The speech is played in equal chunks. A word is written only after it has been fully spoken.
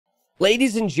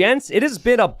Ladies and gents, it has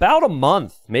been about a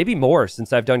month, maybe more,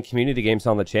 since I've done community games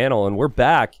on the channel, and we're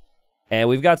back, and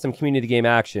we've got some community game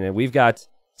action, and we've got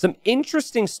some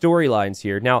interesting storylines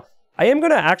here. Now, I am going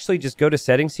to actually just go to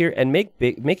settings here and make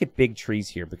it big trees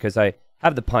here, because I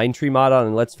have the pine tree mod on,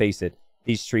 and let's face it,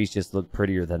 these trees just look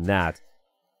prettier than that.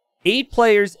 8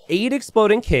 players, 8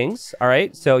 exploding kings, all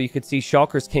right? So you could see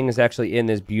Shulker's king is actually in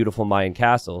this beautiful Mayan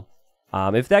castle.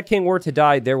 If that king were to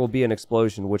die, there will be an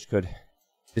explosion, which could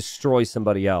destroy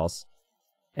somebody else.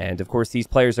 And of course, these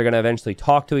players are going to eventually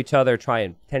talk to each other, try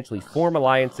and potentially form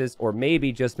alliances, or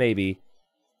maybe, just maybe,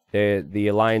 the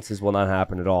alliances will not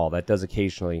happen at all. That does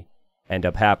occasionally end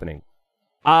up happening.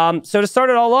 So to start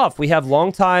it all off, we have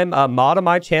longtime mod on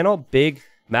my channel, big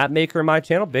map maker in my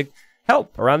channel, big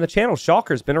help around the channel.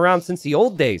 Shulker's been around since the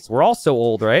old days. We're all so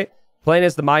old, right? Playing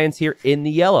as the Mayans here in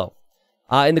the yellow.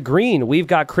 In the green, we've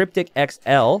got Cryptic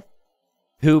XL,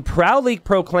 who proudly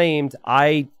proclaimed,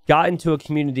 I got into a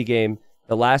community game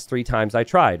the last 3 times I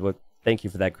tried. Well, thank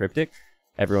you for that, Cryptic.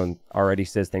 Everyone already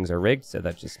says things are rigged, so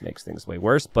that just makes things way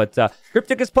worse. But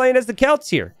Cryptic is playing as the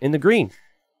Celts here in the green.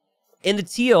 In the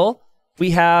teal, we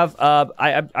have,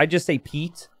 I just say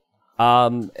Pete.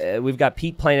 We've got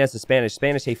Pete playing as the Spanish.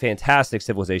 Spanish, a fantastic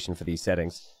civilization for these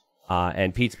settings.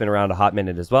 And Pete's been around a hot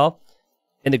minute as well.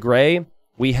 In the gray,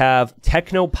 we have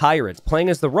Techno Pirates playing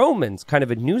as the Romans, kind of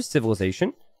a new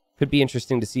civilization. Could be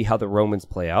interesting to see how the Romans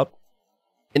play out.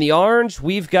 In the orange,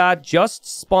 we've got Just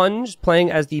Sponge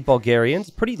playing as the Bulgarians.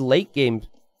 Pretty late game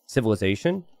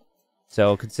civilization.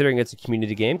 So considering it's a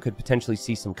community game, could potentially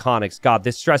see some conics. God,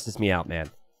 this stresses me out,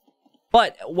 man.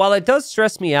 But while it does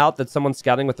stress me out that someone's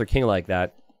scouting with their king like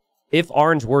that, if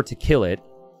orange were to kill it,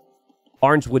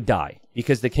 orange would die.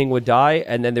 Because the king would die,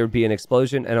 and then there would be an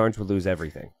explosion, and orange would lose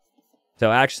everything.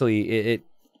 So actually,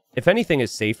 if anything,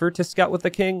 is safer to scout with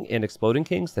the king and exploding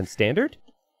kings than standard.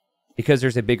 Because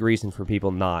there's a big reason for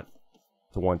people not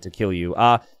to want to kill you.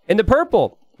 In the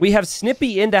purple, we have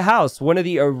Snippy in the house. One of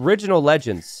the original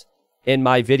legends in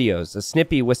my videos. A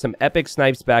Snippy with some epic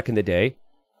snipes back in the day.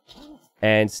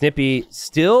 And Snippy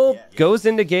still goes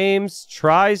into games,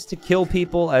 tries to kill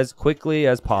people as quickly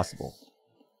as possible.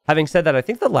 Having said that, I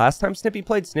think the last time Snippy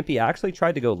played, Snippy actually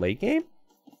tried to go late game.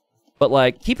 But,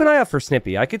 like, keep an eye out for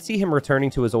Snippy. I could see him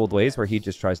returning to his old ways where he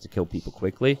just tries to kill people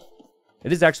quickly.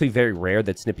 It is actually very rare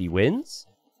that Snippy wins,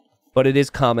 but it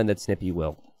is common that Snippy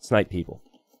will snipe people.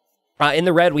 In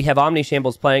the red, we have Omni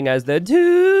Shambles playing as the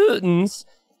Teutons.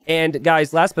 And,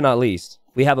 guys, last but not least,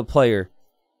 we have a player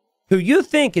who you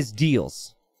think is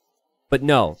deals. But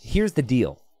no, here's the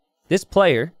deal. This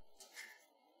player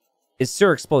is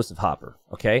Sir Explosive Hopper,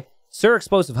 okay? Sir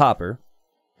Explosive Hopper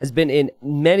has been in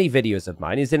many videos of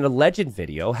mine. He's in a legend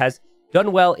video, has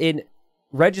done well in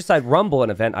Regicide Rumble, an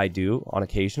event I do on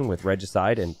occasion with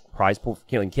Regicide and prize pool for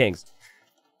killing kings.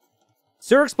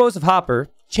 Sir Explosive Hopper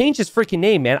changed his freaking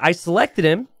name, man. I selected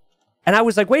him, and I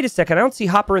was like, wait a second, I don't see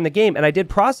Hopper in the game, and I did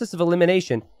process of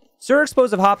elimination. Sir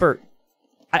Explosive Hopper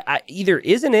I either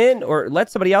isn't in or let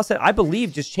somebody else in. I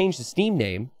believe just changed the Steam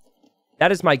name.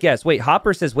 That is my guess. Wait,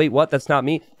 Hopper says, wait, what? That's not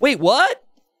me. Wait, what?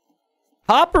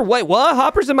 Hopper, wait, what?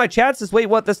 Hopper's in my chat says, wait,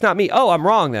 what? That's not me. Oh, I'm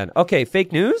wrong then. Okay,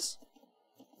 fake news?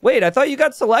 Wait, I thought you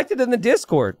got selected in the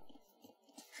Discord.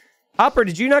 Hopper,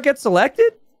 did you not get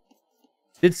selected?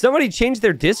 Did somebody change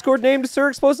their Discord name to Sir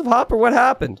Explosive Hopper? What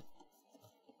happened?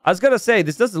 I was gonna say,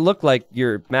 this doesn't look like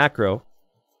your macro.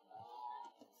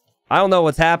 I don't know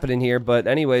what's happening here, but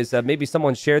anyways, maybe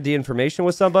someone shared the information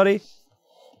with somebody.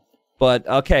 But,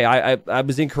 okay, I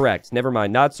was incorrect. Never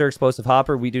mind. Not Sir Explosive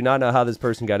Hopper. We do not know how this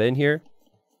person got in here.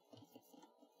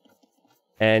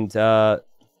 And,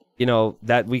 you know,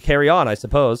 that we carry on, I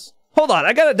suppose. Hold on,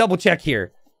 I gotta double check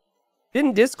here.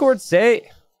 Didn't Discord say...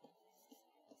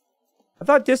 I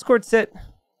thought Discord said...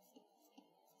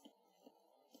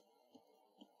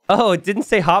 Oh, it didn't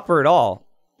say Hopper at all.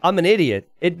 I'm an idiot.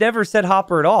 It never said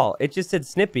Hopper at all. It just said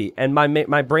Snippy, and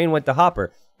my brain went to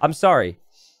Hopper. I'm sorry.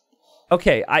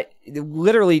 Okay,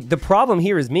 literally, the problem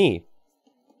here is me.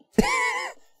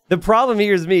 The problem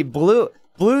here is me.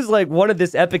 Blue's like one of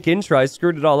this epic intro. I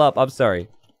screwed it all up. I'm sorry.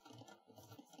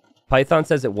 Python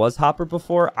says it was Hopper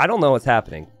before. I don't know what's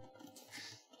happening.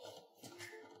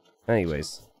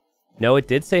 Anyways. No, it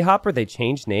did say Hopper. They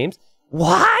changed names.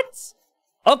 What?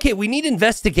 Okay, we need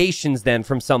investigations then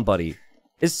from somebody.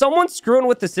 Is someone screwing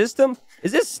with the system?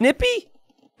 Is this Snippy?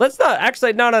 Let's not...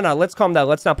 Actually, no. Let's calm down.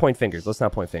 Let's not point fingers. Let's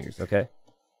not point fingers, okay?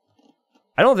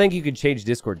 I don't think you could change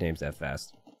Discord names that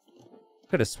fast.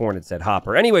 Could have sworn it said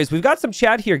Hopper. Anyways, we've got some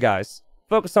chat here, guys.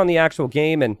 Focus on the actual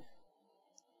game, and...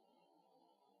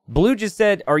 Blue just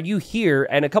said, are you here?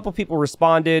 And a couple people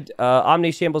responded.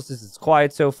 Omni Shambles says it's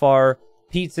quiet so far.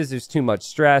 Pete says there's too much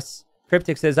stress.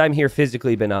 Cryptic says, I'm here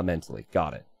physically, but not mentally.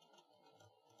 Got it.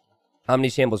 Omni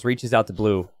Shambles reaches out to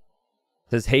Blue.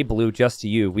 Says, hey, Blue, just to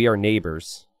you. We are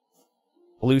neighbors.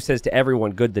 Blue says to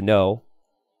everyone, good to know.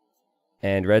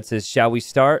 And Red says, shall we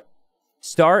start?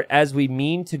 Start as we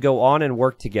mean to go on and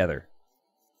work together.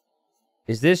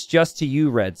 Is this just to you,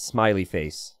 Red? Smiley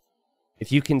face.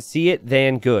 If you can see it,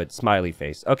 then good. Smiley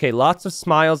face. Okay, lots of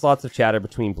smiles, lots of chatter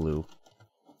between Blue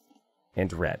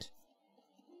and Red.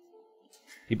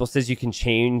 People says you can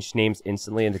change names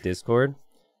instantly into Discord.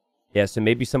 Yeah, so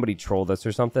maybe somebody trolled us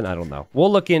or something. I don't know. We'll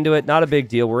look into it. Not a big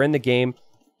deal. We're in the game.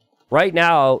 Right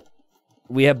now,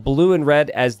 we have Blue and Red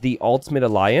as the Ultimate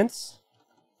Alliance.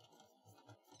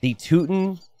 The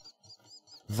Teuton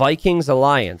Vikings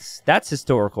Alliance. That's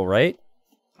historical, right?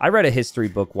 I read a history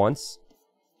book once.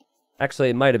 Actually,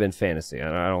 it might have been fantasy.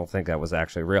 I don't think that was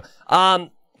actually real.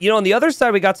 You know, on the other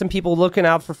side, we got some people looking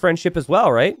out for friendship as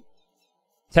well, right?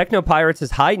 Techno Pirates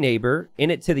says, hi, neighbor. In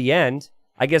it to the end.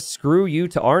 I guess screw you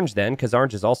to Orange then, because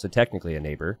Orange is also technically a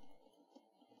neighbor.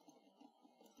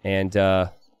 And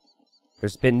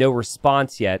there's been no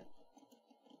response yet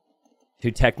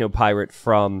to Techno Pirate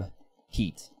from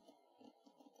Heat.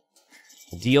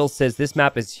 Deal says, this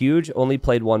map is huge. Only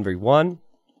played 1v1.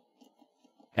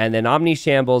 And then Omni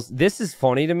Shambles. This is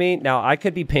funny to me. Now, I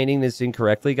could be painting this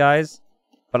incorrectly, guys.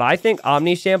 But I think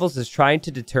Omni Shambles is trying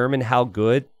to determine how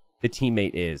good the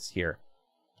teammate is here.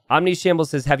 Omni Shambles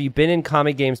says, have you been in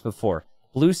comic games before?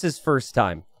 Blue says, first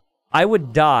time. I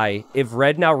would die if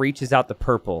Red now reaches out to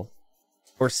Purple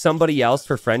or somebody else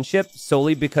for friendship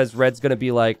solely because Red's going to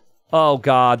be like, oh,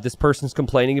 God, this person's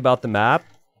complaining about the map.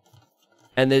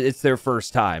 And it's their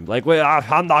first time. Like, well,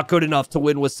 I'm not good enough to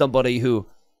win with somebody who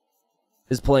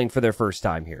is playing for their first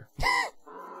time here.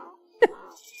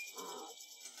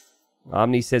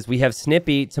 Omni says, we have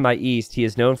Snippy to my east. He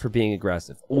is known for being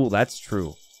aggressive. Oh, that's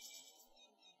true.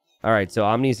 All right, so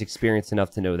Omni's experienced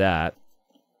enough to know that.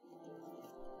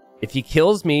 If he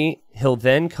kills me, he'll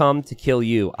then come to kill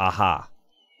you. Aha.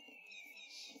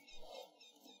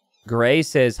 Gray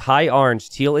says, hi, Orange.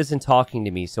 Teal isn't talking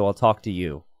to me, so I'll talk to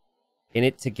you. In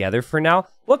it together for now?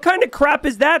 What kind of crap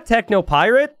is that, Techno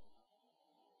Pirate?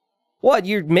 What,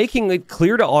 you're making it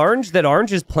clear to Orange that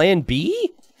Orange is plan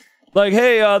B? Like,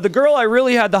 hey, the girl I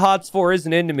really had the hots for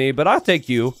isn't into me, but I'll take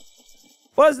you.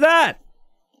 What's that?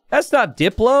 That's not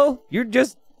Diplo.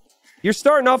 You're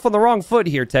starting off on the wrong foot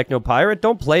here, Techno Pirate.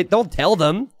 Don't tell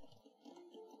them.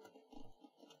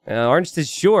 Orange says,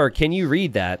 sure, can you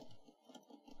read that?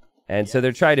 And so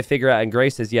they're trying to figure out, and Gray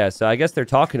says, yeah, so I guess they're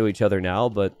talking to each other now,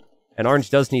 but... And Orange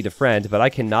does need a friend, but I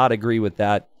cannot agree with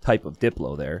that type of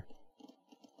Diplo there.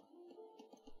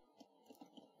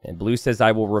 And Blue says,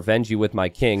 I will revenge you with my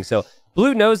king. So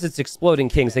Blue knows it's exploding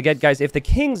kings. Again, guys, if the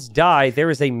kings die, there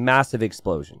is a massive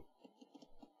explosion.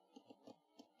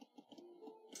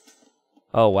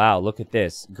 Oh, wow, look at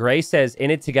this. Gray says, in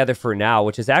it together for now,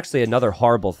 which is actually another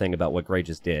horrible thing about what Gray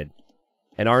just did.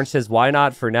 And Orange says, why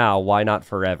not for now? Why not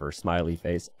forever? Smiley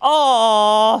face.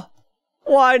 Aww!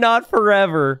 Why not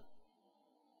forever?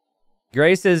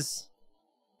 Gray says,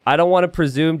 I don't want to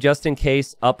presume just in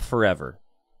case, up forever.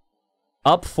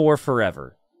 Up for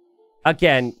forever.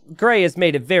 Again, Gray has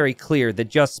made it very clear that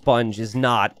Just Sponge is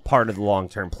not part of the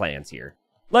long-term plans here.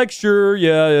 Like, sure,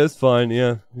 yeah, it's fine,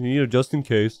 yeah. You know, just in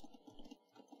case.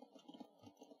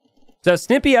 So,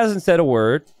 Snippy hasn't said a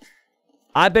word.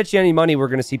 I bet you any money we're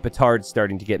going to see petards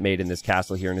starting to get made in this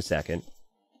castle here in a second.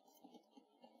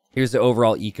 Here's the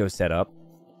overall eco setup.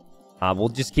 We'll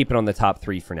just keep it on the top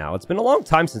 3 for now. It's been a long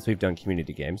time since we've done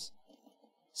community games.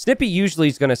 Snippy usually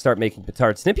is going to start making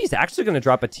petards. Snippy's actually going to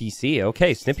drop a TC.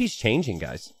 Okay, Snippy's changing,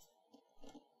 guys.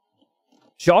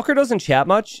 Shulker doesn't chat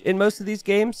much in most of these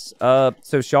games. So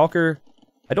Shulker,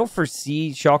 I don't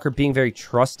foresee Shulker being very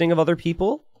trusting of other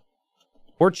people.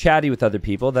 Or chatty with other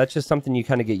people. That's just something you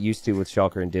kind of get used to with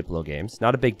Shulker and Diplo games.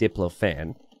 Not a big Diplo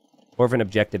fan. More of an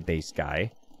objective-based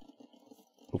guy.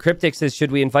 And Cryptic says,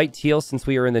 should we invite Teal since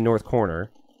we are in the north corner?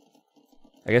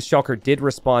 I guess Shulker did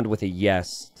respond with a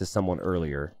yes to someone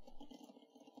earlier.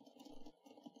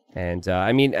 And,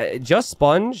 I mean, just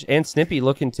Sponge and Snippy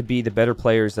looking to be the better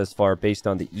players as far based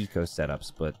on the eco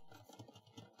setups, but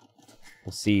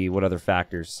we'll see what other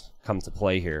factors come to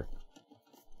play here.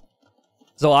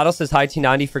 Zolato says, hi,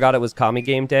 T90, forgot it was Kami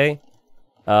Game Day.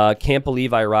 Can't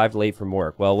believe I arrived late from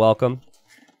work. Well, welcome.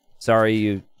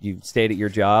 Sorry you stayed at your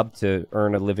job to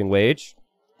earn a living wage.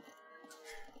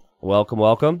 Welcome,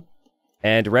 welcome.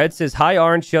 And Red says, hi,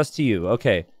 Orange, just to you.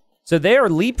 Okay. So they are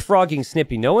leapfrogging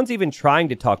Snippy. No one's even trying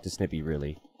to talk to Snippy,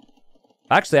 really.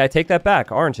 Actually, I take that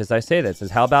back. Orange, as I say that,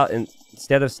 says, how about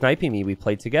instead of sniping me, we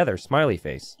played together? Smiley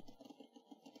face.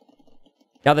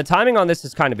 Now, the timing on this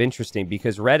is kind of interesting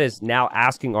because Red is now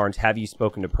asking Orange, have you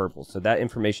spoken to Purple? So that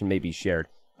information may be shared.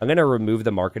 I'm going to remove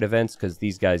the market events because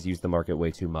these guys use the market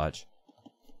way too much.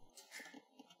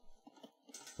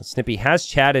 Snippy has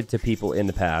chatted to people in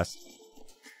the past.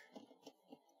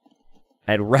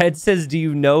 And Red says, do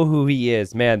you know who he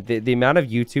is? Man, the amount of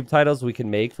YouTube titles we can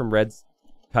make from Red's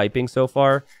typing so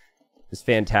far is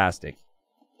fantastic.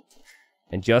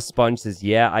 And Just Sponge says,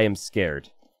 yeah, I am scared.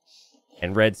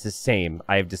 And Red says, same.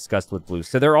 I have discussed with Blue.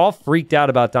 So they're all freaked out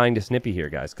about dying to Snippy here,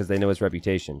 guys, because they know his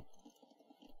reputation.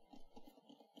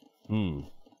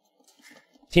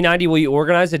 T90, will you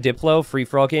organize a Diplo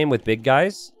free-for-all game with big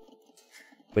guys?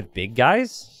 With big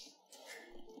guys?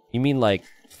 You mean, like,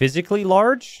 physically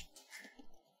large?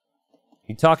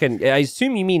 You talking... I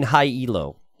assume you mean high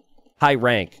elo. High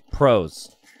rank.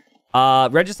 Pros.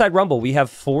 Regicide Rumble. We have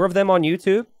 4 of them on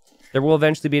YouTube. There will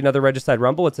eventually be another Regicide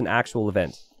Rumble. It's an actual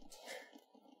event.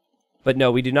 But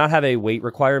no, we do not have a weight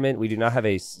requirement. We do not have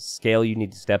a scale you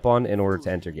need to step on in order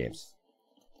to enter games.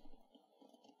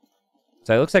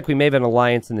 So it looks like we may have an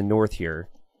alliance in the north here.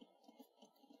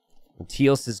 And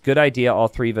Teal says, good idea, all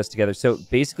 3 of us together. So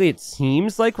basically it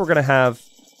seems like we're going to have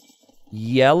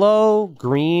yellow,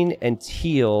 green, and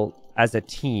teal as a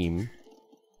team.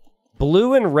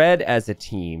 Blue and red as a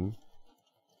team.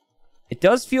 It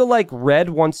does feel like red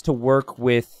wants to work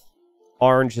with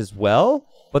orange as well,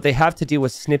 but they have to deal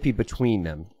with Snippy between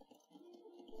them.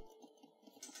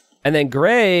 And then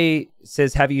gray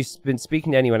says, have you been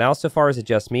speaking to anyone else so far? Is it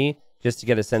just me? Just to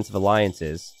get a sense of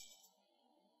alliances.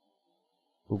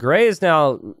 Gray is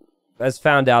now has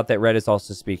found out that red is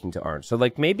also speaking to orange. So,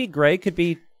 like, maybe gray could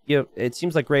be, you know, it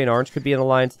seems like gray and orange could be an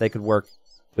alliance. They could work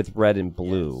with red and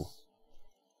blue. Yes.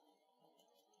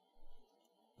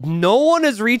 No one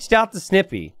has reached out to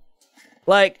Snippy.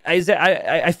 Like,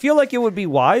 I feel like it would be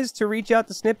wise to reach out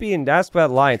to Snippy and ask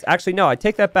about alliance. Actually, no, I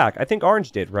take that back. I think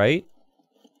orange did, right?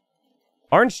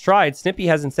 Orange tried. Snippy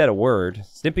hasn't said a word.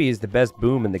 Snippy is the best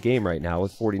boom in the game right now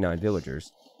with 49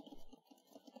 villagers.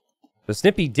 So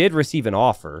Snippy did receive an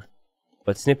offer,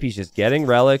 but Snippy's just getting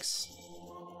relics,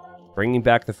 bringing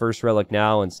back the first relic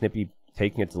now, and Snippy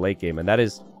taking it to late game. And that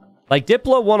is, like,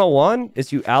 Diplo 101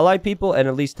 is you ally people and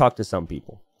at least talk to some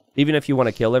people. Even if you want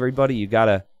to kill everybody, you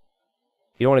don't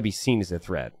want to be seen as a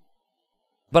threat.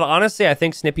 But honestly, I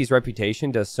think Snippy's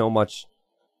reputation does so much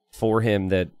for him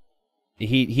that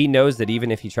he knows that even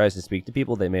if he tries to speak to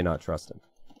people, they may not trust him.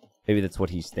 Maybe that's what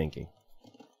he's thinking.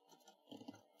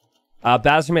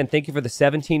 Bazerman, thank you for the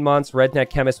 17 months. Redneck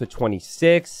Chemist with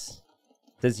 26.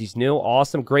 Says he's new.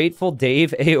 Awesome. Grateful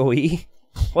Dave AOE.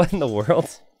 What in the world?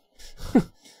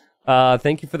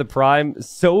 Thank you for the Prime.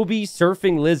 Sobe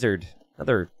Surfing Lizard.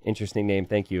 Another interesting name.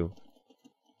 Thank you.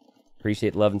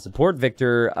 Appreciate love and support.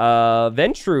 Victor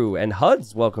Ventru and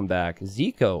Huds, welcome back.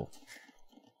 Zico.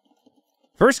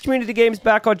 First community games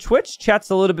back on Twitch.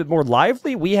 Chat's a little bit more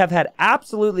lively. We have had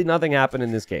absolutely nothing happen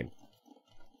in this game.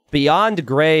 Beyond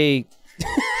Gray...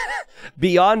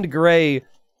 Beyond Gray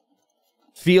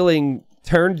feeling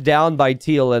turned down by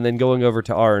Teal and then going over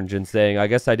to Orange and saying, I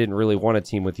guess I didn't really want to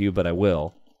team with you, but I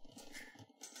will.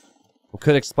 We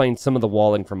could explain some of the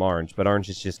walling from Orange, but Orange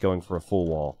is just going for a full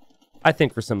wall. I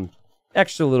think for some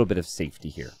extra little bit of safety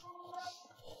here.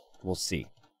 We'll see.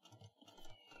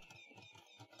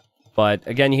 But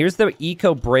again, here's the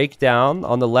eco breakdown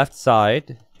on the left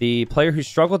side. The player who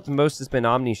struggled the most has been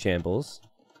Omni Shambles.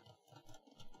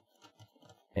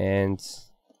 And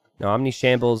no, Omni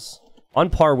Shambles on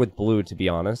par with Blue, to be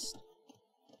honest.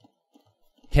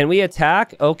 Can we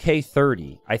attack? Okay,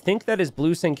 30. I think that is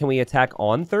Blue saying, can we attack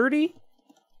on 30?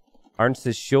 Orange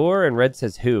says sure, and Red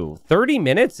says who? 30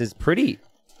 minutes is pretty...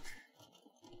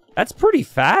 That's pretty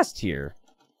fast here.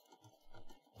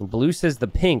 And Blue says the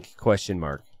pink, question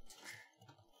mark.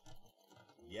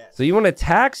 Yes. So you want to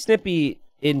attack Snippy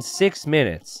in 6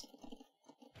 minutes.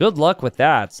 Good luck with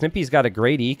that. Snippy's got a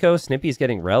great eco. Snippy's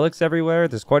getting relics everywhere.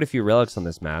 There's quite a few relics on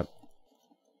this map.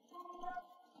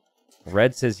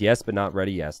 Red says yes, but not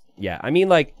ready yes. Yeah, I mean,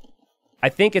 like, I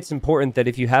think it's important that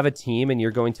if you have a team and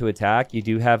you're going to attack, you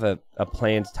do have a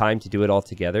planned time to do it all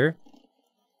together.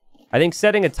 I think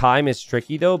setting a time is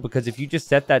tricky, though, because if you just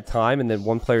set that time and then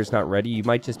one player's not ready, you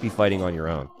might just be fighting on your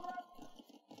own.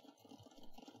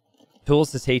 Tools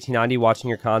says, hey, T90, watching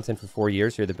your content for 4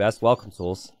 years. You're the best. Welcome,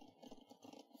 Tools.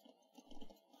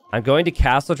 I'm going to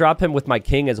castle drop him with my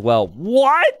king as well.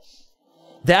 What?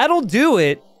 That'll do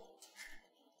it.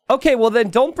 Okay, well then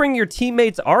don't bring your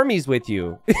teammates' armies with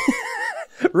you.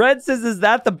 Red says, is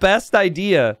that the best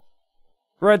idea?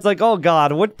 Red's like, oh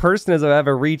god, what person has I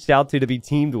ever reached out to be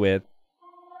teamed with?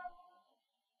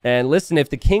 And listen, if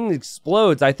the king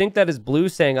explodes, I think that is blue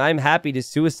saying, I'm happy to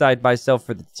suicide myself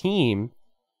for the team.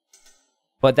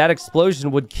 But that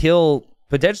explosion would kill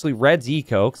potentially red's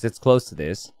eco, because it's close to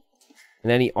this.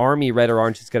 And any army red or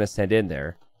orange is going to send in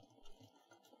there.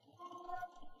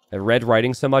 And red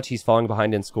riding so much, he's falling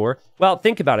behind in score. Well,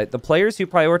 think about it. The players who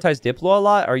prioritize Diplo a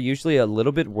lot are usually a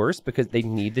little bit worse because they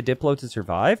need the Diplo to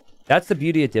survive. That's the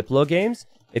beauty of Diplo games.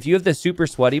 If you have the super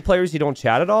sweaty players who don't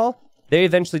chat at all, they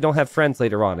eventually don't have friends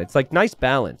later on. It's like nice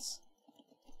balance.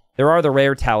 There are the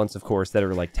rare talents, of course, that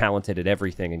are like talented at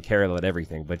everything and care about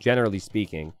everything. But generally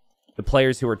speaking, the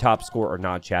players who are top score are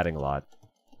not chatting a lot.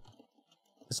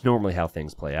 That's normally how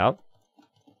things play out.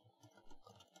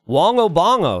 Wongo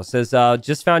Bongo says,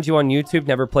 just found you on YouTube,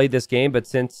 never played this game, but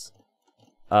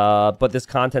this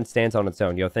content stands on its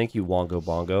own. Yo, thank you, Wongo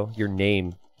Bongo. Your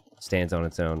name stands on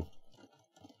its own.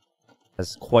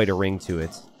 Has quite a ring to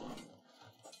it.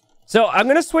 So I'm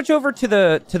gonna switch over to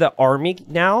the army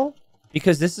now,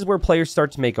 because this is where players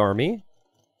start to make army.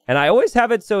 And I always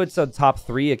have it so it's a top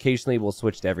 3. Occasionally we'll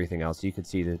switch to everything else. You can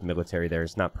see the military there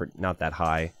is not that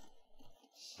high.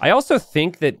 I also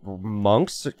think that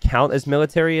monks count as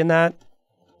military in that.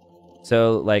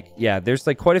 So, like, yeah, there's,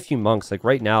 like, quite a few monks. Like,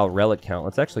 right now, relic count.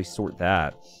 Let's actually sort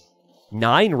that.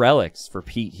 9 relics for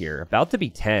Pete here. About to be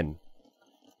 10.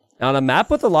 On a map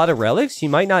with a lot of relics, you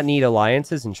might not need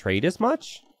alliances and trade as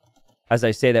much. As I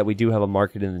say that, we do have a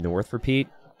market in the north for Pete.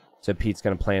 So Pete's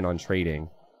going to plan on trading.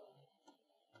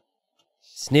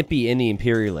 Snippy in the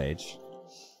Imperial Age.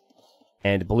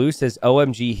 And Blue says,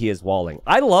 OMG, he is walling.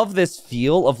 I love this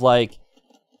feel of, like,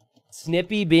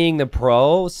 Snippy being the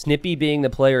pro, Snippy being the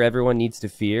player everyone needs to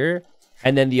fear,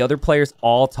 and then the other players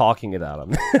all talking about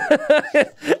him.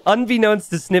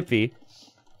 Unbeknownst to Snippy.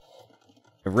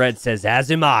 Red says, as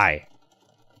am I.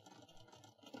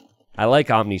 I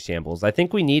like Omni Shambles. I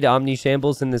think we need Omni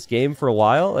Shambles in this game for a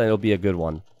while, and it'll be a good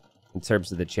one in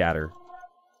terms of the chatter.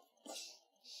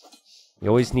 You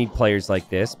always need players like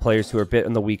this. Players who are a bit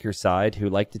on the weaker side, who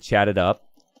like to chat it up.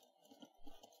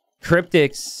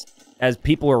 Cryptics, as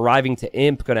people are arriving to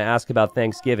Imp, going to ask about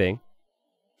Thanksgiving.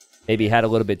 Maybe had a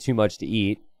little bit too much to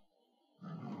eat.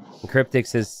 And Cryptics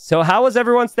says, so how was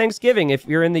everyone's Thanksgiving if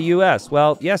you're in the U.S.?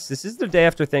 Well, yes, this is the day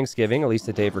after Thanksgiving, at least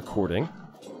the day of recording.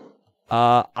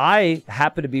 I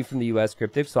happen to be from the U.S.,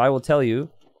 Cryptics, so I will tell you,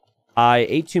 I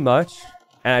ate too much,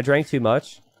 and I drank too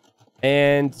much,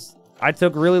 and I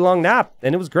took a really long nap,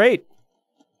 and it was great.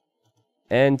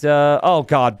 And, oh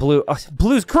god, Blue.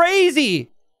 Blue's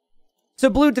crazy! So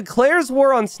Blue declares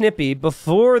war on Snippy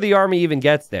before the army even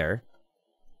gets there.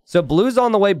 So Blue's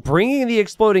on the way, bringing the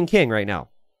exploding king right now.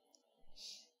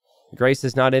 Grace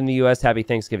is not in the U.S. Happy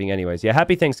Thanksgiving anyways. Yeah,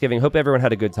 happy Thanksgiving. Hope everyone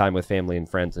had a good time with family and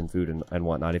friends and food and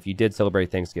whatnot, if you did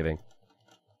celebrate Thanksgiving.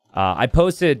 I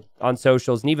posted on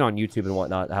socials and even on YouTube and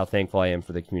whatnot how thankful I am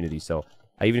for the community, so...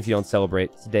 even if you don't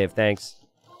celebrate, it's a day of thanks.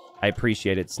 I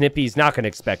appreciate it. Snippy's not going to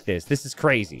expect this. This is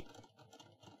crazy.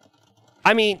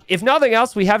 I mean, if nothing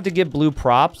else, we have to give Blue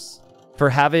props for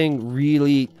having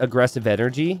really aggressive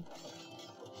energy.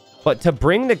 But to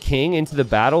bring the king into the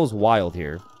battle is wild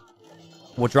here.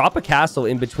 We'll drop a castle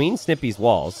in between Snippy's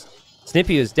walls.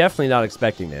 Snippy is definitely not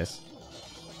expecting this.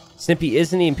 Snippy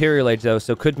is in the Imperial Age, though,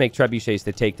 so could make trebuchets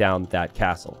to take down that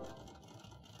castle.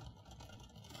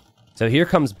 So here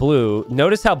comes Blue.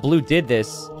 Notice how Blue did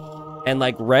this. And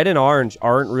like red and orange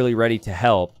aren't really ready to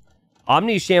help.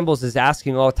 Omni Shambles is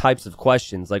asking all types of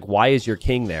questions. Like, why is your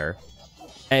king there?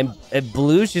 And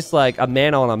Blue's just like a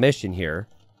man on a mission here.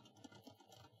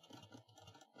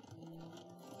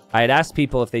 I had asked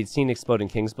people if they'd seen exploding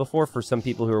kings before. For some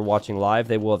people who are watching live,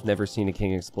 they will have never seen a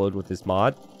king explode with this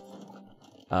mod.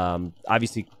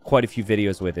 Obviously, quite a few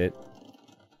videos with it.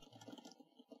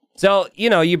 So, you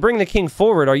know, you bring the king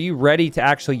forward. Are you ready to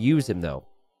actually use him, though?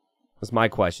 Was my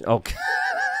question. Oh,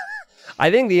 I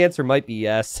think the answer might be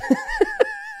yes.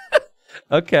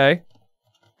 Okay.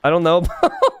 I don't know.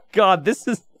 God, this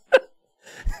is...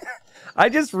 I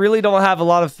just really don't have a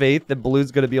lot of faith that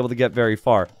Blue's going to be able to get very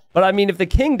far. But, I mean, if the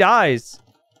king dies,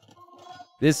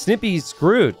 this Snippy's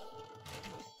screwed.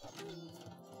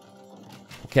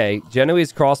 Okay,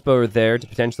 Genoese crossbow are there to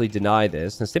potentially deny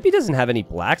this. Now, Snippy doesn't have any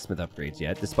blacksmith upgrades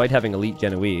yet, despite having elite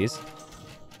Genoese.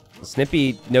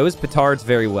 Snippy knows petards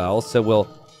very well, so we'll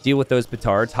deal with those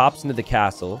petards. Hops into the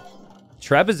castle.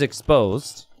 Treb is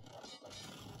exposed.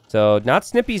 So, not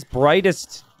Snippy's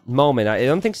brightest moment. I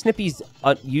don't think Snippy's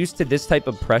used to this type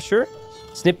of pressure.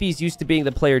 Snippy's used to being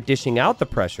the player dishing out the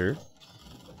pressure.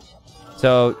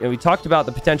 So, we talked about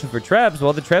the potential for Trebs.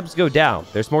 Well, the Trebs go down.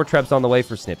 There's more Trebs on the way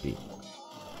for Snippy.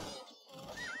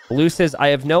 Blue says, I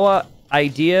have no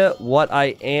idea what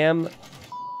I am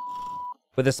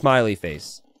with a smiley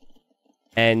face.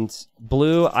 And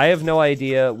blue, I have no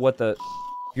idea what the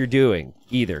you're doing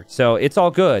either. So it's all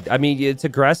good. I mean, it's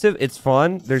aggressive. It's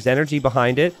fun. There's energy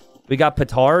behind it. We got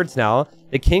petards now.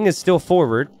 The king is still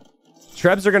forward.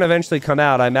 Trebs are going to eventually come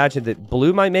out. I imagine that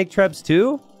blue might make Trebs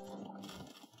too.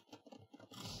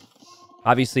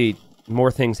 Obviously,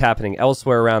 more things happening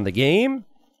elsewhere around the game.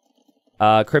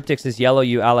 Cryptic says yellow,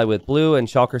 you ally with blue. And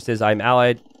Shulker says I'm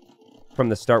allied from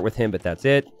the start with him, but that's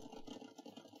it.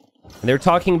 And they're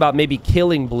talking about maybe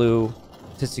killing blue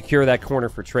to secure that corner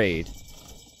for trade.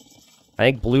 I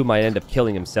think blue might end up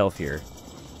killing himself here.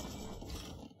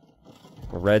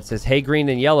 Red says, hey, green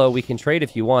and yellow, we can trade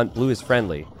if you want. Blue is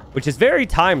friendly. Which is very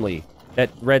timely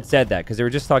that Red said that, because they were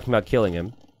just talking about killing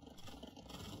him.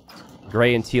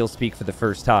 Gray and teal speak for the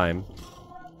first time.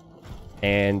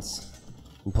 And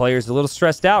the player's a little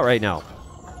stressed out right now.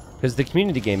 Because the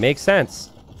community game makes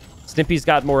sense. Snippy's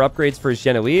got more upgrades for his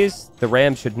Genoese. The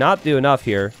Ram should not do enough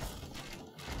here.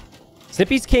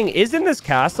 Snippy's king is in this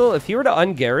castle. If he were to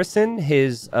ungarrison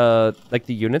his, like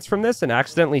the units from this and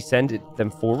accidentally send them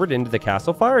forward into the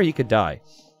castle fire, he could die.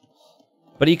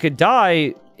 But he could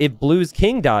die if Blue's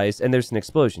king dies and there's an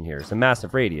explosion here. It's a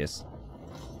massive radius.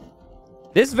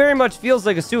 This very much feels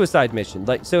like a suicide mission.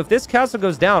 So if this castle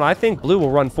goes down, I think Blue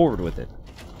will run forward with it.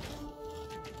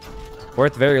 Or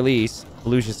at the very least,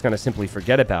 Blue's just going to simply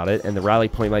forget about it, and the rally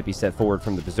point might be set forward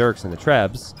from the Berserks and the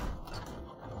Trebs.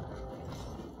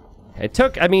 It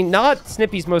took, I mean, not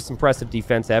Snippy's most impressive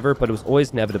defense ever, but it was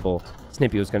always inevitable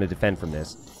Snippy was going to defend from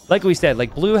this. Like we said,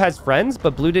 like, Blue has friends,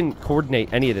 but Blue didn't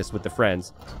coordinate any of this with the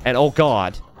friends. And, oh,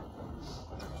 God.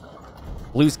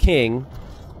 Blue's king.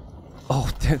 Oh,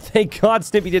 thank God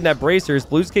Snippy didn't have bracers.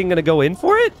 Blue's king going to go in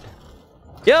for it?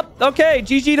 Yep, okay,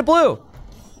 GG to Blue.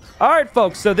 All right,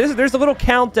 folks, so there's a little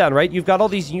countdown, right? You've got all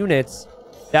these units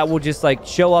that will just, like,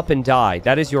 show up and die.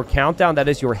 That is your countdown. That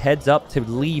is your heads up to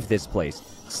leave this place.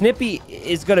 Snippy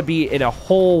is going to be in a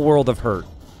whole world of hurt.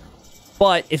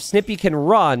 But if Snippy can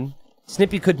run,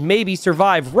 Snippy could maybe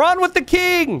survive. Run with the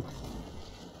king!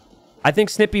 I think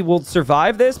Snippy will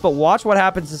survive this, but watch what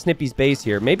happens to Snippy's base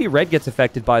here. Maybe Red gets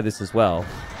affected by this as well.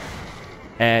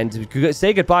 And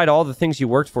say goodbye to all the things you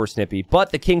worked for, Snippy.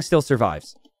 But the king still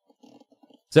survives.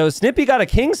 So Snippy got a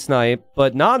king snipe,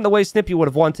 but not in the way Snippy would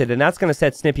have wanted. And that's going to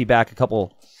set Snippy back a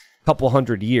couple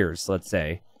hundred years, let's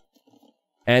say.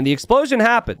 And the explosion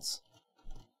happens.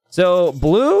 So,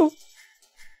 Blue,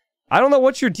 I don't know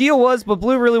what your deal was, but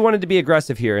Blue really wanted to be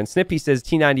aggressive here. And Snippy says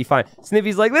T90 fine.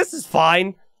 Snippy's like, this is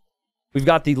fine. We've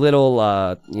got the little,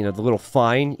 you know, the little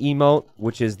fine emote,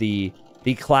 which is the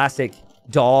classic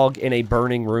dog in a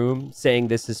burning room saying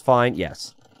this is fine.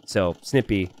 Yes. So,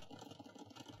 Snippy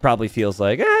probably feels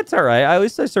like, it's all right. At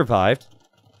least I survived.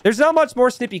 There's not much more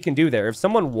Snippy can do there. If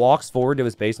someone walks forward to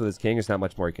his base with his king, there's not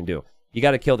much more he can do. You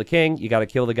got to kill the king. You got to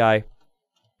kill the guy.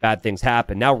 Bad things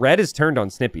happen. Now, Red is turned on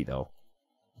Snippy, though.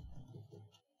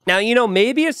 Now, you know,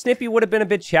 maybe if Snippy would have been a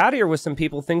bit chattier with some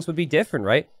people, things would be different,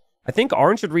 right? I think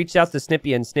Orange had reached out to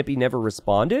Snippy and Snippy never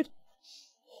responded.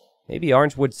 Maybe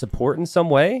Orange would support in some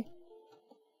way.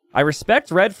 I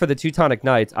respect Red for the Teutonic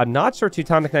Knights. I'm not sure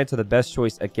Teutonic Knights are the best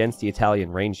choice against the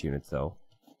Italian range units, though.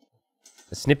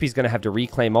 The Snippy's going to have to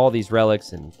reclaim all these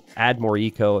relics and add more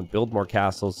eco and build more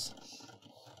castles.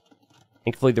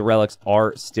 Thankfully, the relics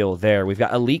are still there. We've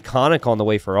got Elite Conic on the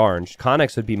way for Orange.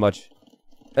 Conics would be much...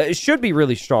 it should be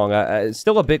really strong. It's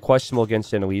still a bit questionable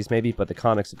against Genoese, maybe, but the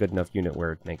Conic's a good enough unit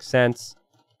where it makes sense.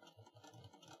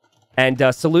 And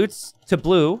salutes to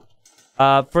Blue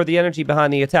for the energy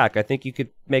behind the attack. I think you could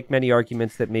make many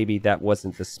arguments that maybe that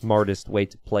wasn't the smartest way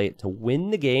to play it to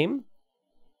win the game.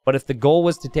 But if the goal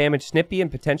was to damage Snippy and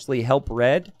potentially help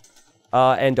Red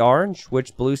and Orange,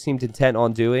 which Blue seemed intent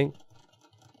on doing,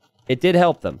 it did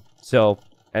help them. So,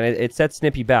 and it set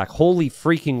Snippy back. Holy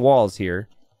freaking walls here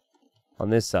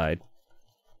on this side.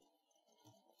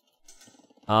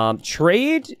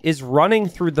 Trade is running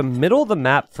through the middle of the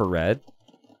map for Red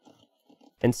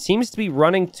and seems to be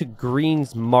running to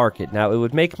Green's market. Now, it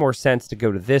would make more sense to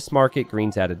go to this market.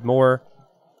 Green's added more.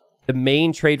 The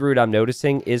main trade route I'm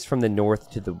noticing is from the north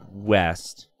to the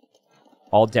west,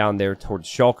 all down there towards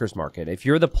Shulker's market. If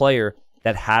you're the player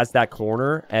that has that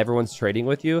corner, everyone's trading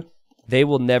with you, they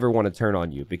will never want to turn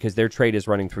on you because their trade is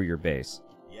running through your base.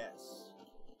 Yes.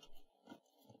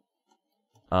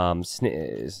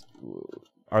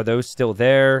 Are those still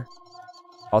there?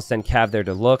 I'll send Cav there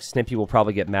to look. Snippy will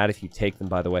probably get mad if you take them,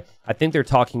 by the way. I think they're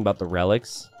talking about the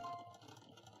relics.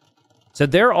 So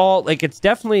they're all, like, it's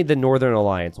definitely the Northern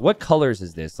Alliance. What colors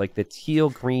is this? Like the teal,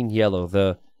 green, yellow.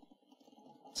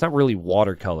 It's not really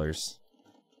watercolors.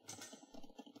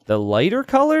 The lighter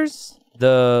colors?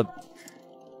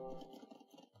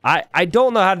 I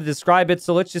don't know how to describe it,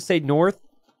 so let's just say north.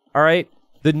 All right.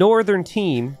 The northern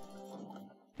team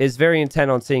is very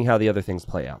intent on seeing how the other things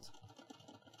play out.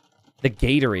 The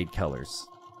Gatorade colors.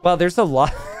 Well, there's a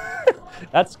lot.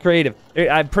 That's creative.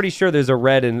 I'm pretty sure there's a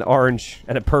red and orange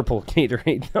and a purple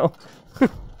Gatorade, though.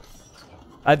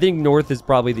 I think north is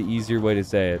probably the easier way to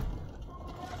say it.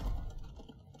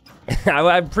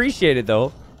 I appreciate it,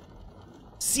 though.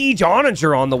 Siege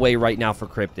Onager on the way right now for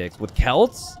Cryptics. With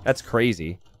Celts? That's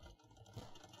crazy.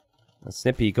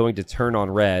 Snippy going to turn on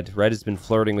Red. Red has been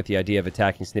flirting with the idea of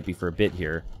attacking Snippy for a bit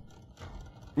here.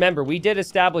 Remember, we did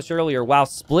establish earlier, while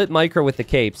split micro with the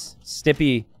capes,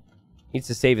 Snippy needs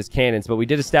to save his cannons, but we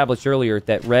did establish earlier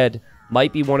that Red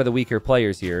might be one of the weaker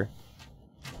players here.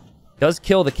 Does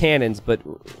kill the cannons, but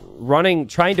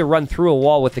trying to run through a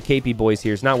wall with the KP boys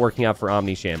here is not working out for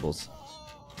Omni Shambles.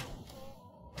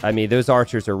 I mean, those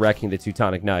archers are wrecking the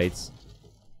Teutonic Knights.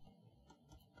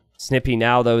 Snippy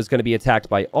now, though, is going to be attacked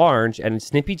by Orange, and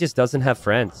Snippy just doesn't have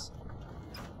friends.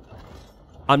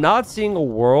 I'm not seeing a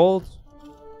world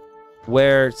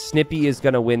where Snippy is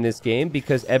going to win this game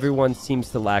because everyone seems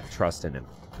to lack trust in him.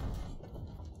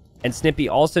 And Snippy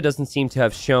also doesn't seem to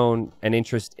have shown an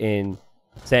interest in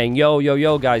saying,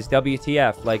 yo, guys,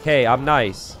 WTF. Like, hey, I'm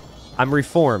nice. I'm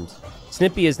reformed.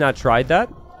 Snippy has not tried that.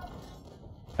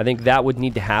 I think that would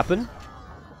need to happen.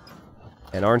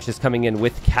 And Orange is coming in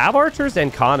with Cav Archers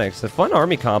and Conics. A fun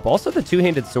army comp. Also the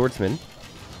two-handed swordsman.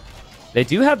 They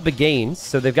do have Begains,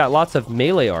 so they've got lots of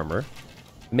melee armor.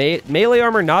 Melee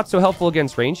armor not so helpful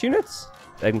against range units.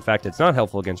 In fact, it's not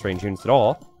helpful against range units at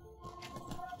all.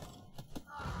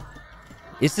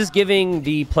 This is giving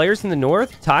the players in the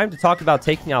north time to talk about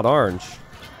taking out Orange.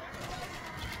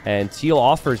 And Teal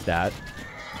offers that.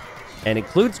 And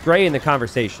includes Gray in the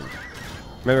conversation.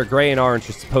 Remember, Gray and Orange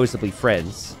are supposedly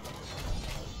friends.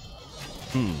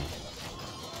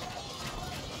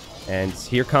 And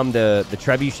here come the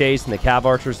trebuchets and the Cav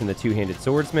Archers and the two-handed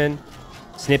swordsmen.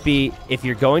 Snippy, if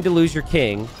you're going to lose your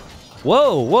king...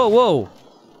 Whoa!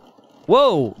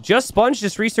 Just Sponge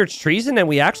just researched treason and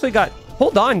we actually got...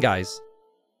 Hold on, guys.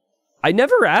 I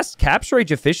never asked Capture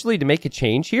Age officially to make a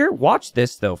change here. Watch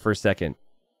this, though, for a second.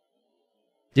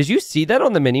 Did you see that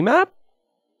on the minimap?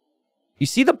 You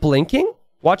see the blinking?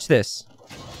 Watch this.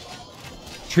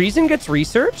 Treason gets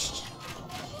researched.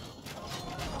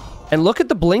 And look at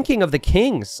the blinking of the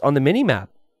kings on the minimap.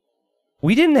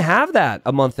 We didn't have that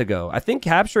a month ago. I think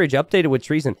Capture Age updated with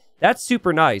treason. That's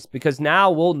super nice because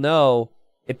now we'll know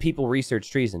if people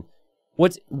research treason.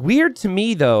 What's weird to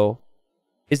me, though,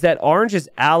 is that Orange is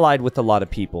allied with a lot of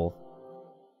people.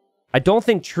 I don't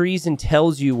think treason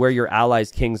tells you where your allies'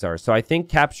 kings are. So I think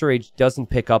Capture Age doesn't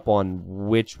pick up on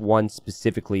which one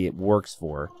specifically it works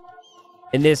for.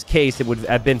 In this case, it would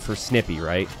have been for Snippy,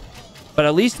 right? But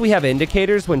at least we have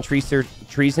indicators when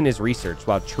treason is researched.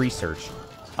 Wow, tree search.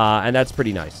 And that's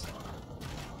pretty nice.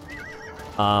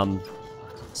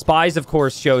 Spies, of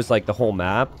course, shows like the whole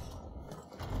map.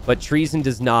 But treason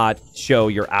does not show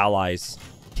your allies'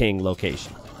 king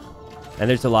location. And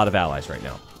there's a lot of allies right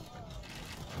now.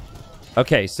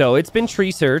 Okay, so it's been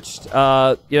tree searched.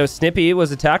 Snippy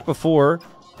was attacked before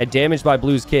and damaged by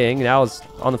Blue's king. Now is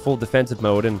on the full defensive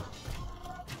mode. And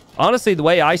honestly, the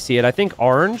way I see it, I think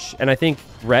Orange and I think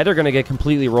Red are going to get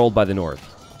completely rolled by the North.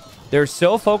 They're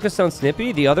so focused on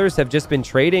Snippy. The others have just been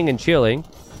trading and chilling.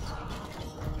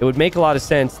 It would make a lot of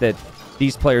sense that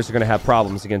these players are going to have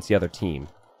problems against the other team.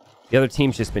 The other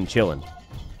team's just been chilling.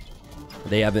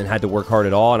 They haven't had to work hard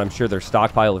at all, and I'm sure their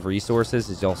stockpile of resources,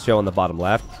 as you'll show on the bottom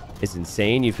left, is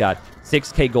insane. You've got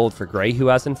 6k gold for Gray, who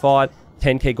hasn't fought,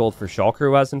 10k gold for Shulker,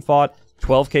 who hasn't fought,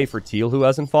 12k for Teal, who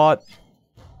hasn't fought,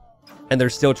 and they're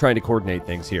still trying to coordinate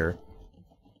things here.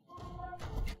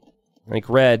 Like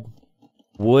Red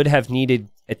would have needed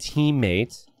a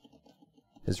teammate,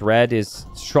 as Red is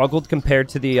struggled compared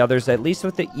to the others, at least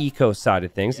with the eco side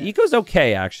of things. Eco's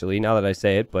okay, actually, now that I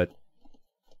say it, but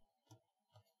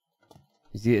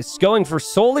it's going for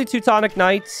solely Teutonic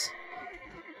Knights.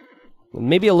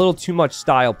 Maybe a little too much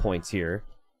style points here.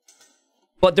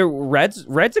 But Red's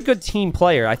a good team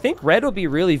player. I think Red would be a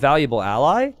really valuable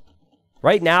ally.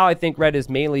 Right now, I think Red is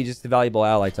mainly just a valuable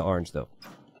ally to Orange, though.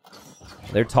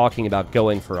 They're talking about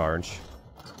going for Orange.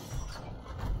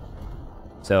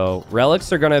 So,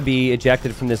 relics are going to be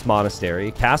ejected from this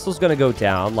monastery. Castle's going to go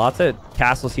down. Lots of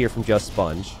castles here from Just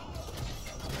Sponge.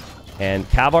 And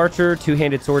Cav Archer,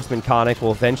 two-handed swordsman Conic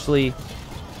will eventually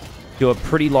do a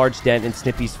pretty large dent in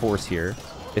Snippy's force here.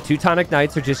 The Teutonic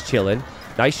Knights are just chilling.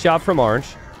 Nice shot from Orange.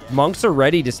 Monks are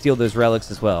ready to steal those relics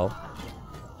as well.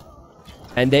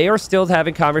 And they are still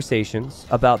having conversations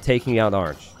about taking out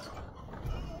Orange.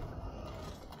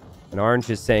 And Orange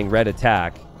is saying red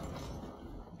attack.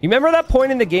 You remember that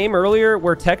point in the game earlier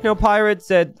where Techno Pirate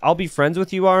said, I'll be friends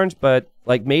with you, Orange, but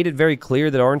like made it very clear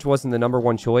that Orange wasn't the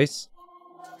 #1 choice?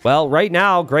 Well, right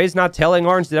now, Gray's not telling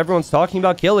Orange that everyone's talking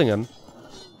about killing him.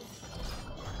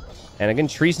 And again,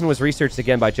 treason was researched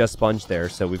again by Just Sponge there,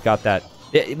 so we've got that.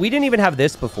 We didn't even have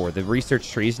this before, the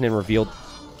research treason and revealed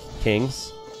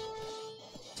kings.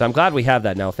 So I'm glad we have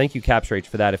that now. Thank you, CaptureH,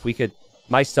 for that. If we could...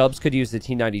 My subs could use the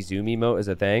T90 Zoom emote as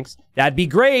a thanks. That'd be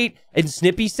great. And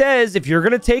Snippy says, if you're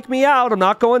going to take me out, I'm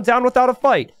not going down without a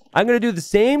fight. I'm going to do the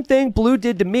same thing Blue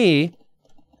did to me.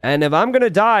 And if I'm going to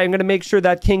die, I'm going to make sure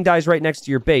that king dies right next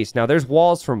to your base. Now, there's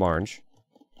walls from Orange.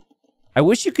 I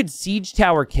wish you could siege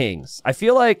tower kings. I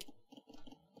feel like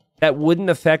that wouldn't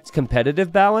affect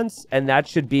competitive balance. And that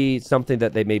should be something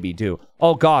that they maybe do.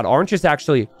 Oh, God. Orange is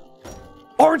actually...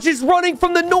 Orange is running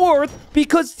from the north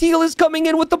because Teal is coming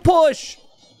in with the push.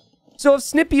 So if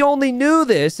Snippy only knew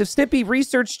this, if Snippy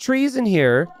researched treason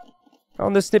here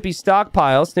on the Snippy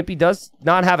stockpile, Snippy does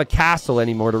not have a castle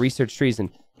anymore to research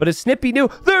treason. But if Snippy knew,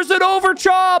 there's an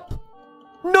overchop!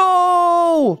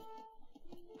 No!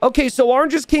 Okay, so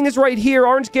Orange's king is right here.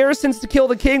 Orange garrisons to kill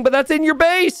the king, but that's in your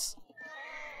base!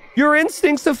 Your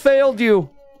instincts have failed you.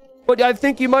 But I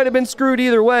think you might have been screwed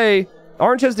either way.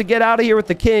 Orange has to get out of here with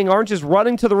the king. Orange is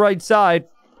running to the right side.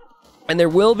 And there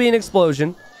will be an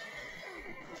explosion.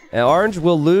 And Orange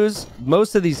will lose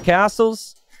most of these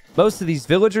castles, most of these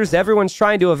villagers. Everyone's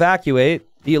trying to evacuate.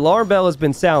 The alarm bell has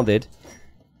been sounded.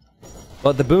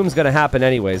 But the boom's going to happen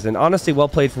anyways. And honestly, well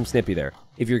played from Snippy there.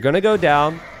 If you're going to go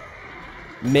down,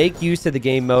 make use of the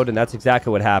game mode. And that's exactly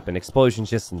what happened.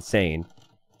 Explosion's just insane.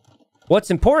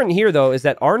 What's important here, though, is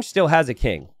that Orange still has a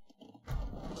king.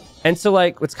 And so,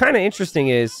 like, what's kind of interesting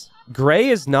is Gray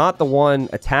is not the one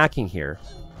attacking here.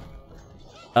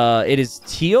 It is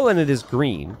Teal and it is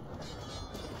Green.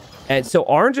 And so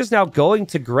Orange is now going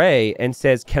to Gray and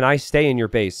says, can I stay in your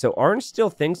base? So Orange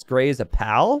still thinks Gray is a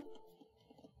pal.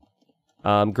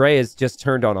 Gray has just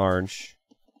turned on Orange.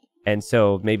 And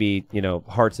so maybe, you know,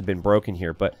 hearts have been broken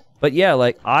here. But yeah,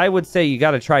 like, I would say you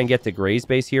got to try and get to Gray's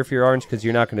base here for your Orange because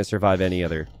you're not going to survive in any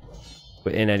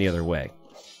other way.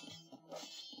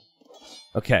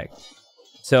 Okay.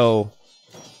 So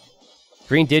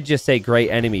Green did just say Gray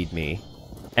enemied me.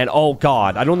 And oh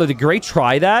god, I don't know, did Gray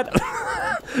try that?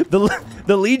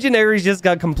 the legionaries just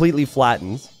got completely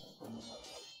flattened.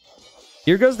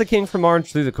 Here goes the king from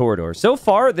Orange through the corridor. So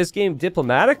far, this game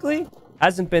diplomatically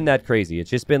hasn't been that crazy. It's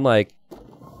just been like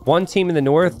one team in the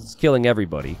north is killing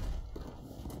everybody.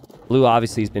 Blue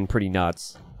obviously has been pretty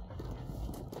nuts.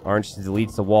 Orange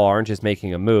deletes the wall. Orange is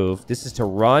making a move. This is to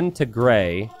run to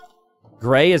Gray.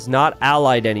 Gray is not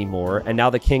allied anymore, and now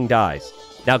the king dies.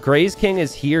 Now, Gray's king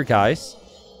is here, guys.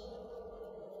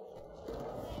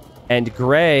 And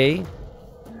Gray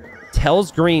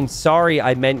tells Green, sorry,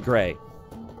 I meant Gray.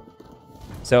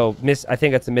 So, I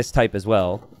think that's a mistype as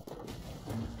well.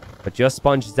 But Just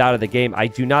Sponge is out of the game. I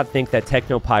do not think that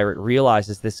Techno Pirate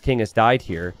realizes this king has died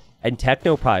here. And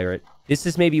Techno Pirate, this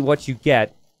is maybe what you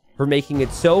get for making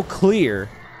it so clear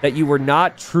that you were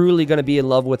not truly going to be in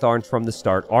love with Orange from the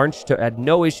start. Orange had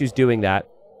no issues doing that.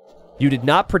 You did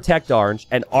not protect Orange,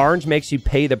 and Orange makes you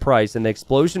pay the price, and the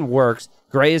explosion works.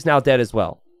 Gray is now dead as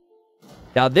well.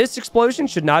 Now, this explosion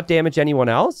should not damage anyone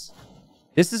else.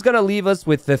 This is going to leave us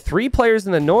with the 3 players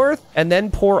in the north, and then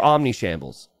poor Omni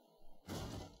Shambles.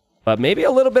 But maybe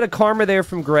a little bit of karma there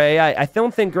from Gray. I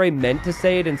don't think Gray meant to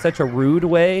say it in such a rude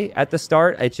way at the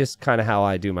start. It's just kind of how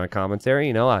I do my commentary,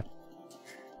 you know?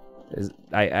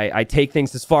 I take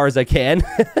things as far as I can.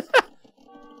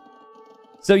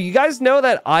 So you guys know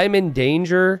that I'm in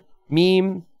danger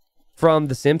meme from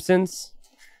The Simpsons?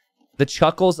 The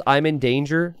Chuckles, I'm in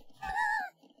danger.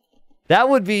 That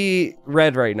would be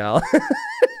Red right now.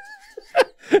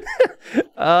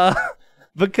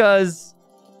 Because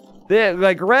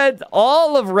like Red,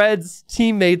 all of Red's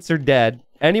teammates are dead.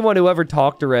 Anyone who ever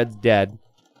talked to Red's dead.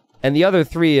 And the other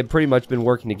 3 have pretty much been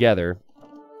working together.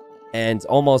 And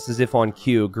almost as if on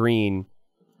cue, Green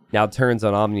now turns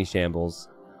on Omni Shambles.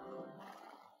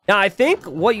 Now, I think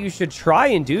what you should try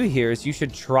and do here is you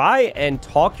should try and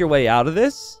talk your way out of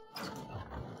this.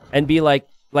 And be like,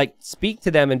 speak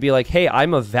to them and be like, hey,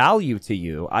 I'm of value to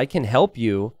you. I can help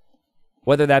you,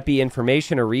 whether that be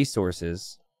information or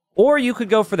resources. Or you could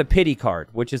go for the pity card,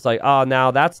 which is like, oh,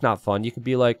 now that's not fun. You could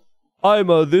be like, I'm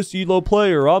a this elo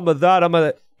player. I'm a that. I'm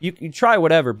a... You try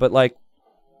whatever, but like,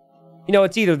 you know,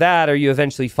 it's either that or you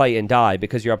eventually fight and die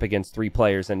because you're up against 3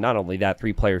 players. And not only that,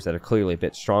 3 players that are clearly a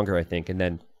bit stronger, I think. And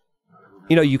then,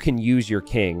 you know, you can use your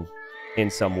king in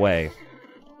some way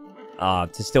to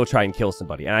still try and kill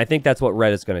somebody. And I think that's what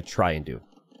Red is going to try and do.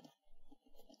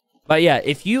 But yeah,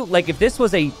 if this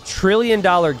was a $1 trillion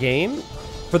game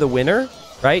for the winner,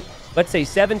 right? Let's say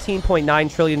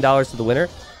 $17.9 trillion to the winner,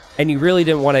 and you really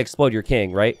didn't want to explode your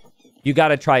king, right? You got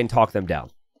to try and talk them down.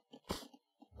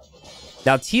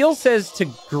 Now, teal says to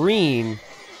green,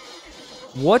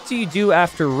 what do you do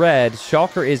after red?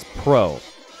 Shulker is pro.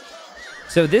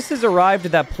 So this has arrived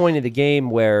at that point in the game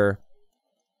where,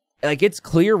 like, it's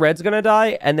clear red's going to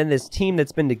die, and then this team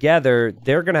that's been together,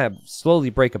 they're going to slowly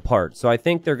break apart. So I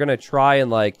think they're going to try and,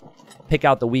 like, pick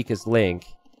out the weakest link.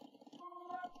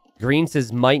 Green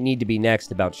says might need to be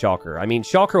next about Shulker. I mean,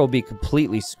 Shulker will be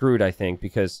completely screwed, I think,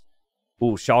 because,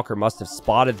 ooh, Shulker must have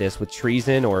spotted this with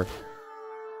treason, or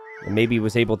maybe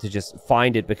was able to just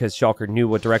find it because Shulker knew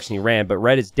what direction he ran, but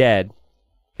red is dead.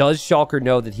 Does Shulker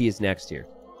know that he is next here?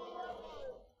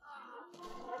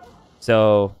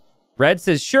 So, red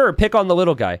says, sure, pick on the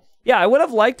little guy. Yeah, I would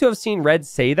have liked to have seen red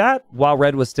say that while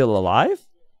red was still alive,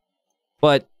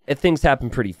 but things happen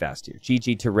pretty fast here.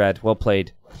 GG to red. Well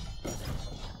played.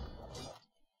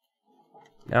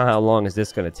 Now, how long is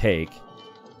this going to take?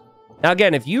 Now,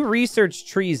 again, if you research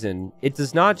treason, it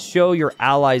does not show your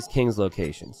allies' king's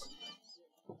locations.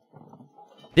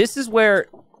 This is where,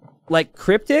 like,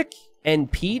 Cryptic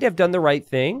and Pete have done the right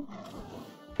thing.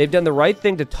 They've done the right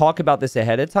thing to talk about this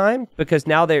ahead of time, because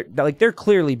now they're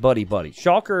clearly buddy-buddy.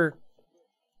 Shulker,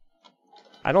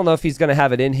 I don't know if he's going to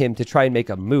have it in him to try and make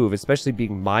a move, especially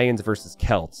being Mayans versus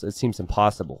Celts. It seems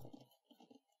impossible.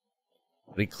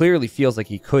 But he clearly feels like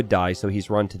he could die, so he's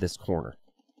run to this corner.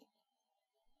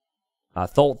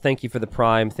 Tholt, thank you for the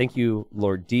prime. Thank you,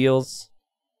 Lord Deals.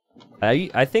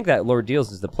 I think that Lord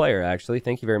Deals is the player, actually.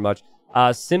 Thank you very much.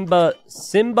 Simba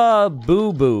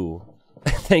Boo Boo.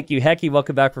 Thank you. Hecky,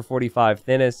 welcome back for 45.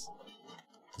 Thinnis.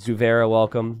 Zuvera,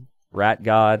 welcome. Rat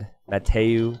God.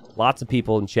 Mateu. Lots of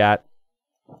people in chat.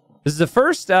 This is the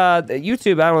first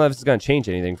YouTube. I don't know if this is going to change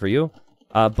anything for you.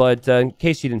 But in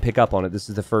case you didn't pick up on it, this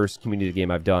is the first community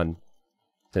game I've done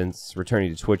since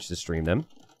returning to Twitch to stream them.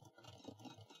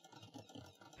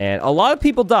 And a lot of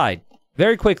people died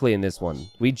very quickly in this one.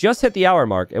 We just hit the hour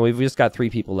mark, and we've just got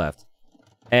 3 people left.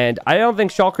 And I don't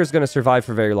think Shulker's going to survive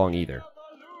for very long either.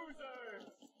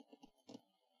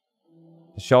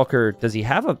 Shulker, does he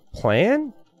have a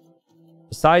plan?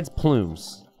 Besides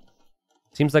plumes.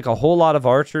 Seems like a whole lot of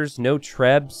archers, no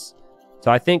trebs.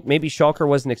 So I think maybe Shulker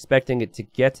wasn't expecting it to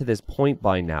get to this point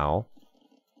by now.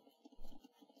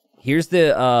 Here's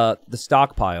the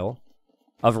stockpile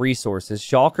of resources.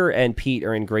 Shulker and Pete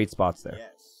are in great spots there. Yes.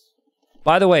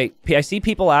 By the way, I see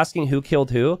people asking who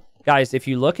killed who. Guys, if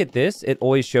you look at this, it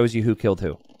always shows you who killed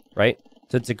who, right?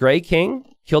 So it's a gray king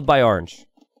killed by orange.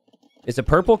 It's a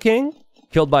purple king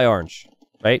killed by orange,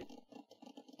 right?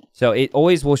 So it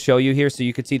always will show you here, so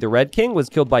you could see the red king was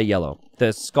killed by yellow.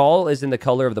 The skull is in the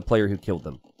color of the player who killed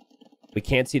them. We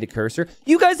can't see the cursor.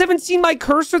 You guys haven't seen my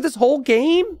cursor this whole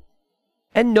game?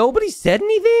 And nobody said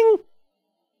anything?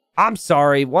 I'm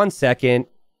sorry, 1 second.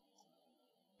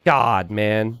 God,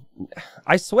 man.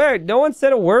 I swear, no one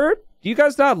said a word? Do you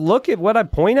guys not look at what I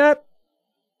point at?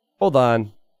 Hold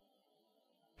on.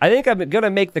 I think I'm going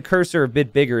to make the cursor a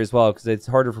bit bigger as well, because it's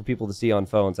harder for people to see on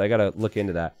phones. I got to look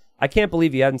into that. I can't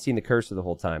believe you hadn't seen the cursor the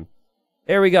whole time.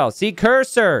 There we go. See,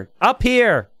 cursor. Up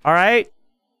here. All right?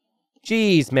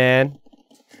 Jeez, man.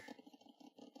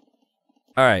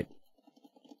 All right.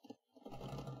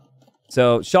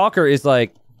 So, Shulker is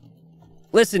like,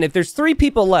 listen, if there's 3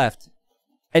 people left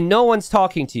and no one's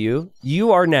talking to you,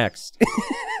 you are next.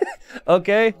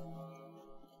 Okay?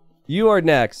 You are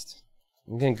next.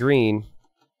 Okay, green.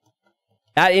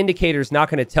 That indicator's not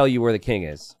going to tell you where the king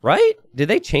is, right? Did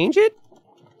they change it?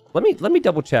 Let me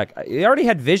double check. They already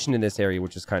had vision in this area,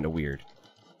 which is kind of weird.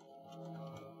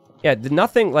 Yeah,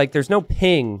 nothing, like, there's no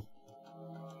ping.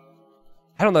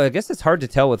 I don't know, I guess it's hard to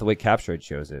tell with the way Capture It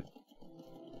shows it.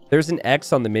 There's an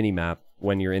X on the mini-map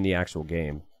when you're in the actual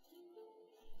game.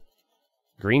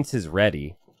 Green says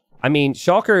ready. I mean,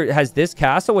 Shulker has this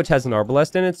castle, which has an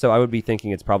arbalest in it, so I would be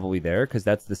thinking it's probably there, because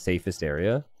that's the safest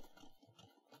area.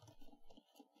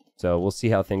 So we'll see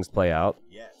how things play out.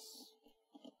 Yes.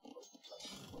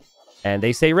 And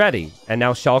they say ready. And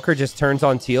now Shulker just turns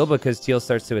on Teal because Teal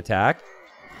starts to attack.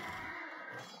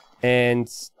 And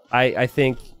I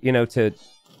think, you know, to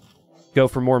go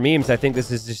for more memes, I think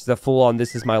this is just a full-on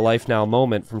this is my life now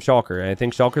moment from Shulker. And I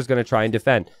think Shulker's going to try and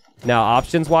defend. Now,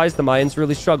 options-wise, the Mayans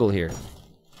really struggle here.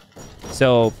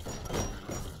 So,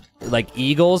 like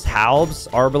eagles, halbs,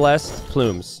 arbalest,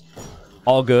 plumes.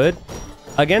 All good.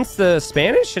 Against the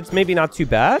Spanish, it's maybe not too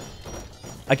bad.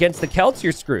 Against the Celts,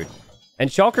 you're screwed. And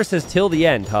Shulker says till the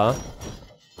end, huh?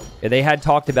 Yeah, they had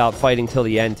talked about fighting till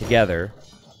the end together.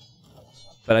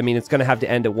 But I mean, it's going to have to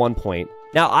end at one point.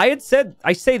 Now, I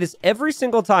say this every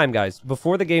single time, guys,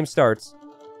 before the game starts.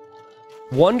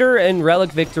 Wonder and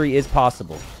Relic victory is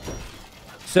possible.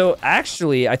 So,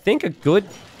 actually, I think a good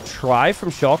try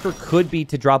from Shulker could be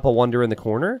to drop a Wonder in the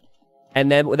corner. And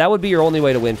then that would be your only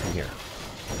way to win from here.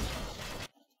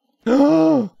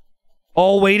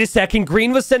 Oh, wait a second.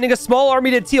 Green was sending a small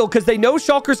army to Teal because they know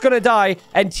Shulker's going to die.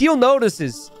 And Teal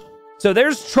notices. So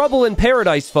there's trouble in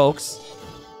paradise, folks.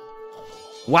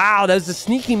 Wow, that was a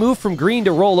sneaky move from Green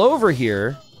to roll over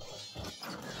here.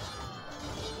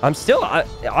 Honestly,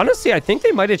 I think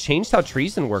they might have changed how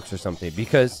treason works or something.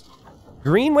 Because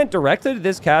Green went directly to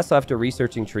this castle after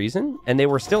researching treason. And they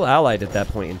were still allied at that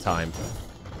point in time.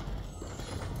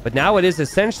 But now it is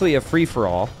essentially a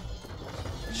free-for-all.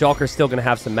 Shulker's still going to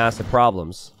have some massive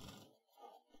problems.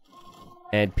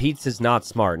 And Pete's is not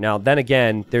smart. Now, then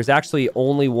again, there's actually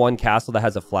only one castle that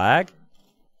has a flag.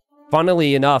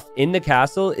 Funnily enough, in the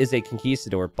castle is a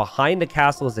conquistador. Behind the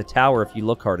castle is a tower if you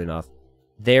look hard enough.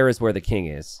 There is where the king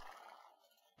is.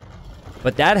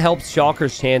 But that helps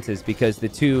Shulker's chances because the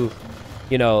two,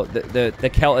 you know, the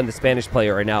Celt and the Spanish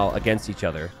player are now against each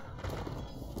other.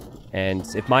 And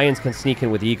if Mayans can sneak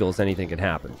in with eagles, anything can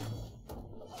happen.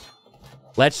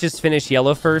 Let's just finish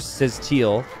yellow first, says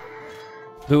Teal,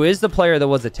 who is the player that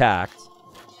was attacked.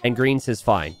 And Green says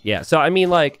fine. Yeah, so I mean,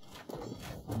 like,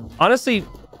 honestly,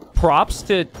 props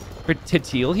to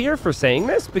Teal here for saying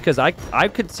this, because I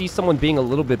could see someone being a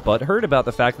little bit butthurt about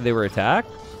the fact that they were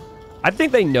attacked. I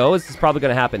think they know this is probably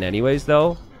going to happen anyways,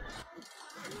 though.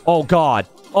 Oh, God.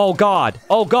 Oh, God.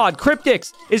 Oh, God.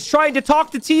 Cryptix is trying to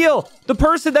talk to Teal, the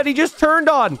person that he just turned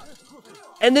on.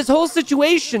 And this whole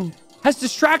situation has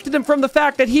distracted him from the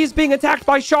fact that he's being attacked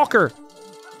by Shulker.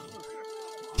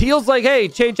 Teal's like, hey,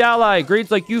 change ally.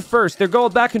 Green's like, you first. They're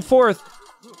going back and forth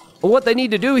on what they need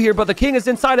to do here, but the king is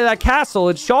inside of that castle,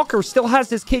 and Shulker still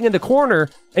has his king in the corner,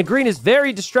 and Green is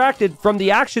very distracted from the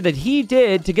action that he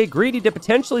did to get Greedy to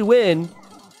potentially win.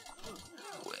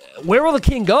 Where will the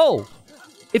king go?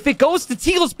 If it goes to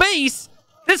Teal's base,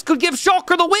 this could give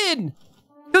Shulker the win.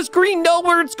 Does Green know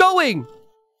where it's going?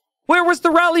 Where was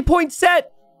the rally point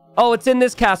set? Oh, it's in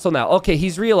this castle now. Okay,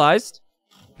 he's realized.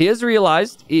 He has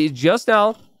realized. He just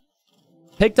now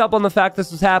picked up on the fact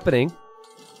this was happening.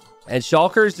 And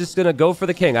Shulker is just going to go for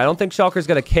the king. I don't think Shulker's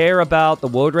going to care about the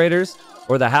Woad Raiders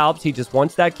or the Halps. He just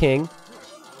wants that king.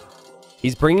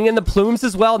 He's bringing in the plumes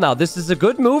as well now. This is a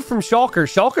good move from Shulker.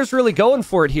 Shulker's really going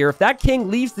for it here. If that king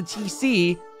leaves the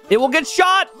TC, it will get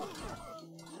shot.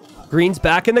 Green's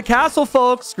back in the castle,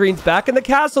 folks. Green's back in the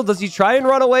castle. Does he try and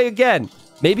run away again?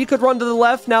 Maybe he could run to the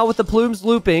left now with the plumes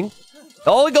looping.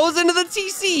 Oh, he goes into the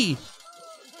TC.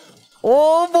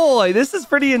 Oh, boy. This is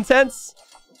pretty intense.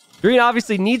 Green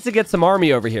obviously needs to get some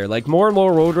army over here. Like, more and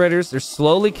more Road Raiders. They're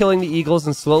slowly killing the eagles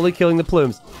and slowly killing the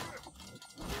plumes.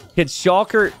 Can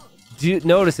Shulker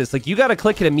notice this? Like, you got to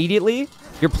click it immediately.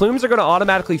 Your plumes are going to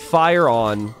automatically fire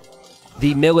on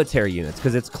the military units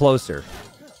because it's closer.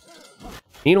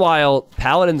 Meanwhile,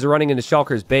 Paladins are running into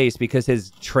Shulker's base because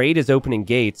his trade is opening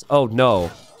gates. Oh,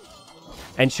 no.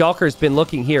 And Shulker's been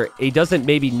looking here. He doesn't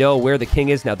maybe know where the king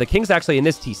is now. The king's actually in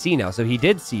this TC now, so he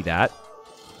did see that.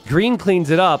 Green cleans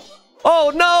it up.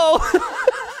 Oh, no!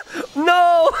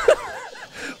 No!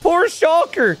 Poor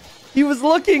Shulker. He was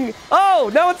looking.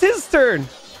 Oh, now it's his turn.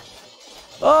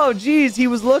 Oh, geez. He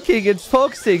was looking and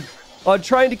focusing on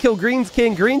trying to kill Green's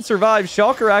king. Green survives.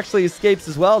 Shulker actually escapes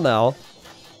as well now.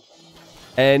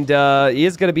 And he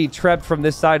is going to be trapped from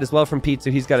this side as well from Pete,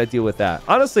 so he's got to deal with that.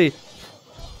 Honestly,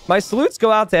 my salutes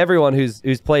go out to everyone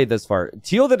who's played this far.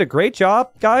 Teal did a great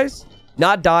job, guys.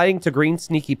 Not dying to Green's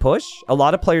sneaky push. A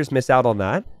lot of players miss out on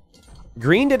that.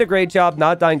 Green did a great job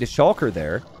not dying to Shulker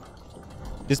there.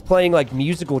 Just playing like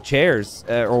musical chairs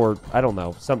or, I don't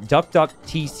know, some Duck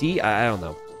TC. I don't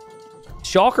know.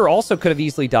 Shulker also could have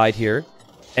easily died here.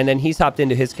 And then he's hopped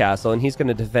into his castle and he's going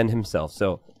to defend himself.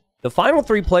 So the final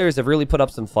three players have really put up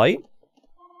some fight.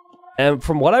 And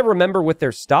from what I remember with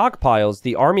their stockpiles,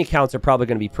 the army counts are probably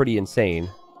going to be pretty insane.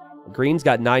 Green's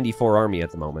got 94 army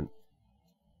at the moment.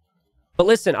 But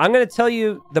listen, I'm going to tell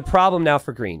you the problem now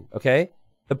for Green, okay?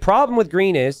 The problem with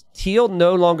Green is Teal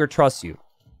no longer trusts you.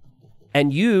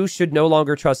 And you should no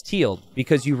longer trust Teal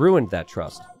because you ruined that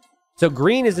trust. So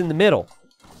Green is in the middle.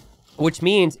 Which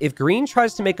means if Green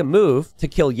tries to make a move to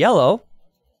kill Yellow,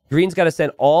 Green's got to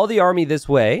send all the army this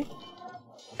way.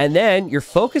 And then your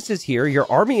focus is here, your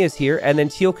army is here, and then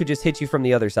Teal could just hit you from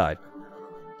the other side.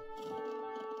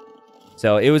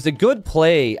 So it was a good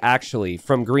play, actually,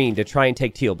 from Green to try and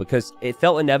take Teal because it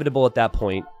felt inevitable at that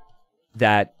point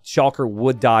that Shulker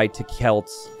would die to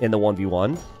Celts in the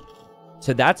 1v1.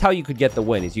 So that's how you could get the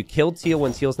win, is you kill Teal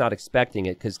when Teal's not expecting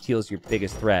it, because Teal's your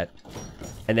biggest threat.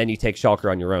 And then you take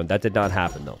Shulker on your own. That did not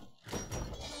happen, though.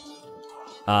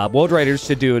 Woad Riders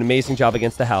should do an amazing job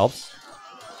against the Halbs.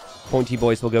 Pointy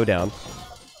Boys will go down.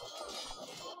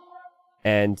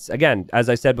 And again, as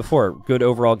I said before, good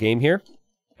overall game here.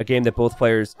 A game that both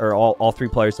players, or all three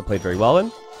players have played very well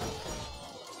in.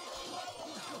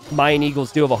 Mayan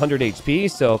Eagles do have 100 HP,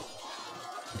 so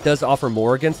it does offer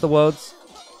more against the Woads.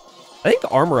 I think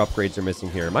armor upgrades are missing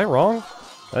here. Am I wrong?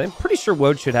 I'm pretty sure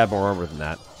Woad should have more armor than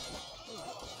that.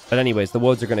 But anyways, the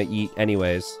Woads are going to eat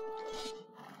anyways.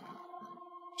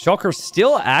 Shulker's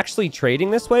still actually trading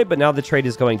this way, but now the trade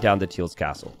is going down to Teal's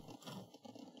castle.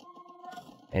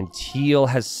 And Teal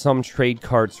has some trade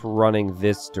carts running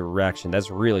this direction. That's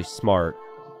really smart.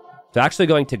 So actually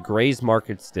going to Gray's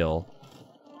market still.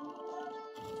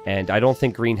 And I don't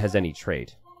think Green has any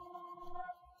trade.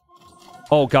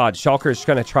 Oh god, Shulker is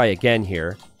going to try again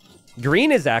here.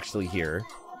 Green is actually here.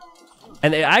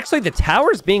 And actually the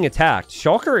tower's being attacked.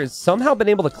 Shulker has somehow been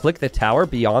able to click the tower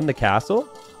beyond the castle.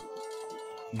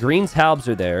 Green's Halbs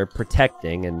are there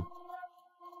protecting, and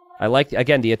I like,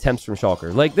 again, the attempts from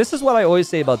Shulker. Like, this is what I always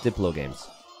say about Diplo games.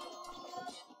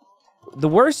 The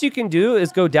worst you can do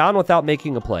is go down without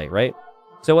making a play, right?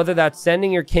 So whether that's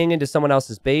sending your king into someone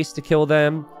else's base to kill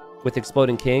them with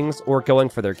exploding kings, or going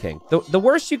for their king. The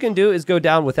worst you can do is go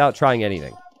down without trying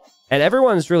anything. And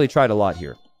everyone's really tried a lot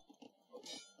here.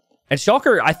 And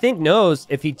Shulker, I think, knows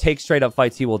if he takes straight up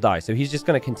fights, he will die. So he's just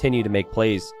going to continue to make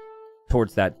plays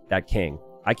towards that king.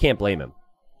 I can't blame him.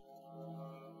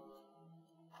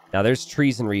 Now, there's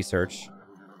treason research.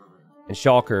 And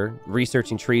Shulker,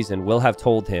 researching treason, will have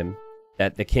told him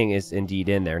that the king is indeed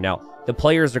in there. Now, the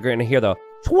players are going to hear the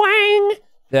twang.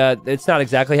 It's not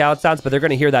exactly how it sounds, but they're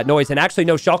going to hear that noise. And actually,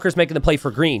 no, Shulker's making the play for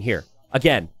Green here.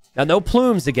 Again. Now, no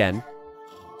plumes again.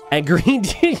 And Green,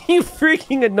 you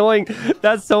freaking annoying.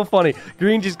 That's so funny.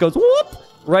 Green just goes, whoop,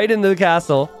 right into the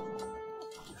castle.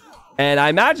 And I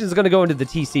imagine it's going to go into the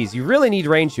TCs. You really need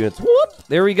range units. Whoop,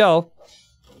 there we go.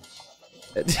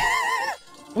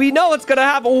 We know it's going to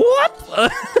happen.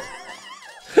 Whoop.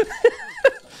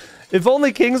 If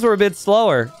only kings were a bit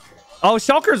slower. Oh,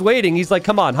 Shulker's waiting. He's like,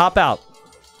 come on, hop out.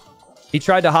 He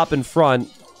tried to hop in front.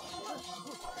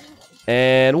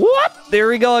 And whoop, there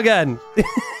we go again.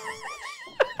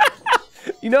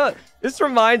 You know, this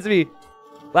reminds me.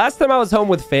 Last time I was home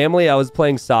with family, I was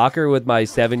playing soccer with my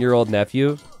 7-year-old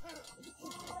nephew.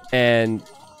 And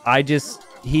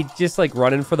he just like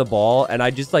running for the ball, and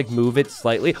I just like move it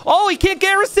slightly. Oh, he can't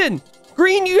garrison!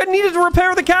 Green, you needed to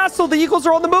repair the castle. The Eagles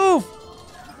are on the move.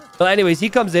 But anyways, he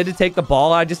comes in to take the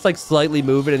ball. I just like slightly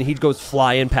move it, and he goes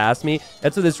flying past me.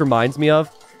 That's what this reminds me of.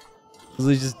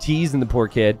 He's just teasing the poor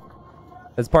kid.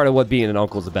 That's part of what being an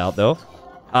uncle's about, though.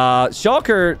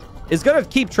 Shulker is going to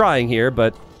keep trying here,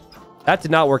 but that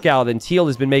did not work out, and Teal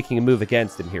has been making a move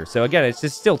against him here. So again, it's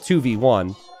just still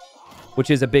 2v1, which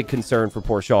is a big concern for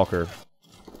poor Shulker.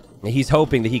 And he's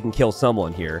hoping that he can kill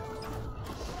someone here.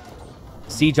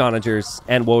 Siege Onagers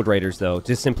and Woad Raiders, though,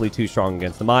 just simply too strong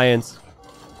against the Mayans.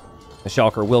 The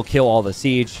Shulker will kill all the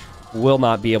siege. Will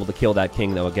not be able to kill that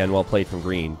king, though. Again, well played from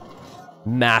Green.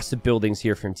 Massive buildings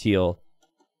here from Teal.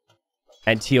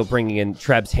 And Teal bringing in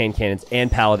Trebs, hand cannons,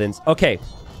 and paladins. Okay.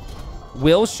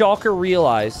 Will Shulker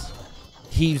realize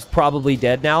he's probably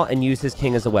dead now and use his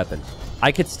king as a weapon?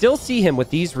 I could still see him with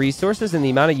these resources and the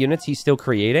amount of units he's still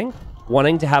creating,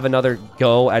 wanting to have another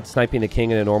go at sniping the king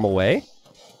in a normal way.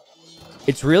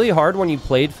 It's really hard when you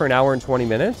played for an hour and 20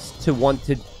 minutes to want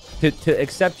to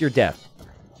accept your death.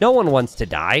 No one wants to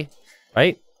die,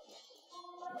 right?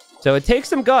 So it takes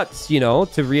some guts, you know,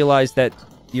 to realize that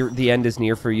the end is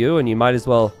near for you, and you might as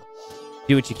well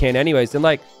do what you can anyways. And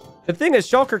like, the thing is,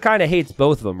 Shulker kind of hates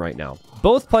both of them right now.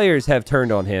 Both players have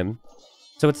turned on him.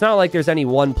 So it's not like there's any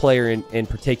one player in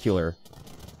particular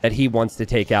that he wants to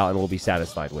take out and will be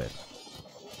satisfied with.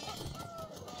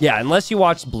 Yeah, unless you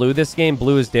watched Blue this game,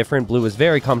 Blue is different. Blue is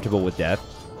very comfortable with death.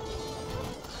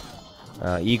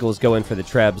 Eagles go in for the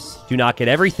Trebs. Do not get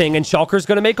everything, and Shulker's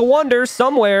going to make a wonder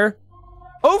somewhere.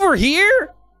 Over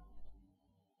here?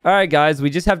 All right, guys, we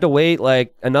just have to wait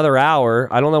like another hour.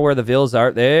 I don't know where the Vills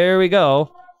are. There we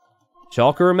go.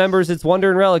 Shulker remembers its Wonder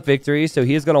and Relic victory, so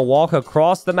he is going to walk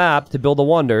across the map to build a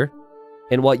Wonder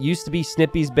in what used to be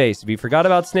Snippy's base. If you forgot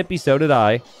about Snippy, so did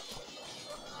I.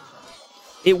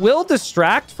 It will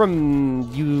distract from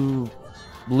you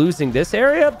losing this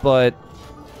area, but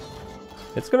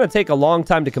it's going to take a long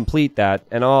time to complete that.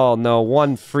 And oh no,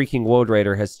 one freaking Woad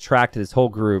Raider has tracked this whole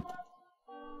group.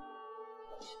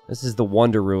 This is the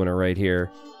Wonder Ruiner right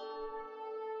here.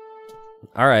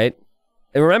 All right.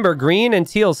 And remember, green and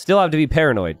teal still have to be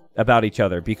paranoid about each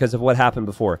other because of what happened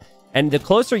before. And the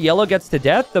closer yellow gets to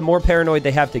death, the more paranoid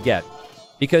they have to get.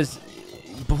 Because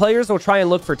players will try and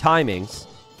look for timings.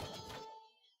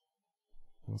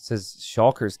 It says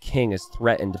Shulker's king is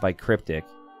threatened by Cryptic.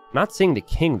 I'm not seeing the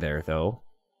king there, though.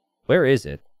 Where is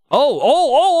it?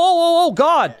 Oh,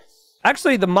 God!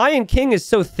 Actually, the Mayan king is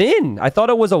so thin. I thought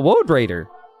it was a Woad Raider.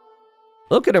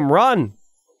 Look at him run.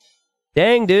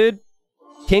 Dang, dude.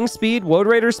 King speed, Woad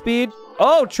Raider speed.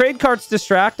 Oh, trade carts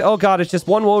distract. Oh, God, it's just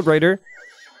one Woad Raider.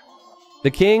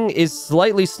 The king is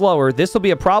slightly slower. This will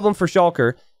be a problem for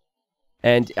Shulker.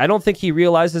 And I don't think he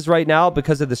realizes right now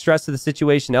because of the stress of the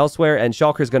situation elsewhere, and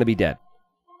Shulker's going to be dead.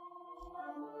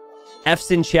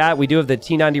 F's in chat. We do have the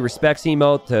T90 respects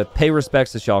emote to pay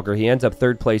respects to Shulker. He ends up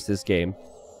 3rd place this game.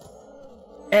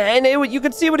 And you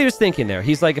could see what he was thinking there.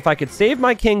 He's like, if I could save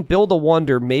my king, build a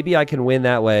wonder, maybe I can win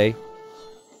that way.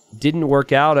 Didn't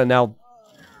work out, and now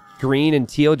green and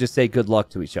teal just say good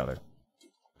luck to each other.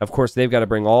 Of course, they've got to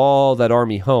bring all that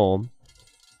army home.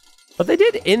 But they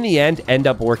did, in the end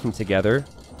up working together.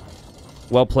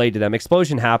 Well played to them.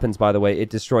 Explosion happens, by the way. It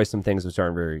destroys some things which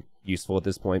aren't very useful at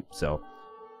this point, so...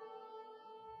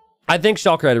 I think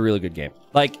Shulker had a really good game.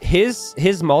 Like, his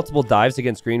multiple dives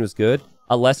against green was good.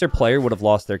 A lesser player would have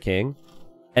lost their king.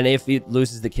 And if he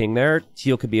loses the king there,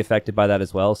 teal could be affected by that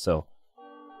as well, so...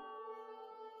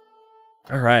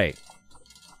 Alright.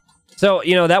 So,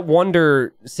 you know, that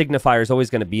wonder signifier is always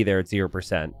going to be there at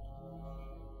 0%.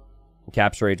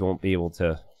 Capture Age won't be able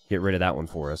to get rid of that one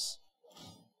for us.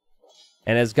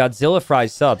 And as Godzilla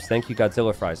Fries subs, thank you,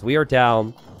 Godzilla Fries, we are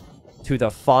down to the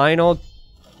final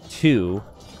 2.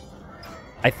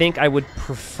 I think I would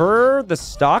prefer the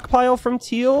stockpile from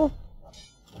Teal.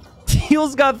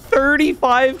 Teal's got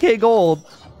 35k gold.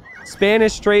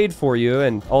 Spanish trade for you,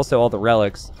 and also all the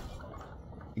relics.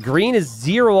 Green is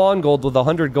 0 on gold with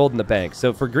 100 gold in the bank.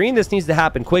 So for green, this needs to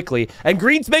happen quickly. And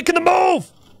green's making the move!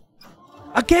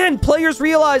 Again, players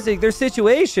realizing their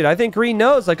situation. I think green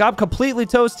knows, like, I'm completely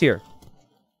toast here.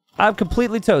 I'm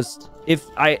completely toast if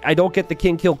I don't get the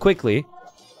king kill quickly.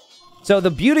 So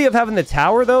the beauty of having the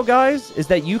tower, though, guys, is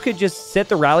that you could just set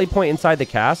the rally point inside the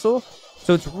castle.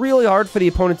 So it's really hard for the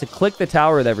opponent to click the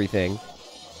tower with everything.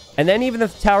 And then even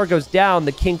if the tower goes down,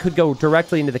 the king could go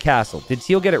directly into the castle. Did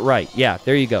Teal get it right? Yeah,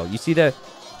 there you go. You see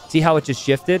how it just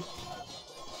shifted?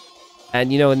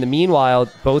 And, you know, in the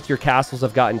meanwhile, both your castles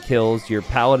have gotten kills. Your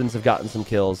paladins have gotten some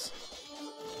kills.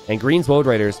 And green's Woad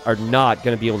Raiders are not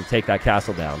going to be able to take that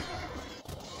castle down.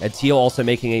 And Teal also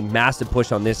making a massive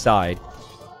push on this side.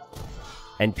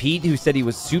 And Pete, who said he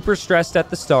was super stressed at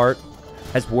the start,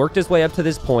 has worked his way up to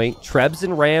this point. Trebs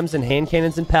and Rams and hand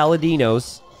cannons and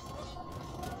Paladinos.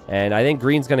 And I think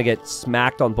green's going to get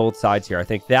smacked on both sides here. I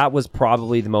think that was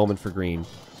probably the moment for green.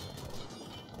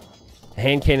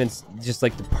 Hand cannon's just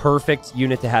like the perfect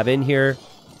unit to have in here.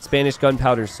 Spanish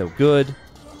gunpowder is so good.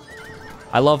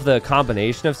 I love the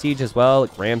combination of siege as well,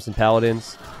 like Rams and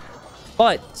Paladins.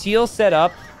 But Teal set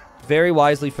up very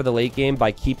wisely for the late game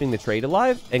by keeping the trade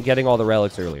alive and getting all the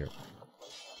relics earlier.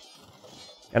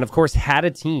 And of course, had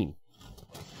a team.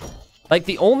 Like,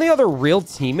 the only other real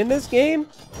team in this game,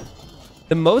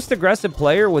 the most aggressive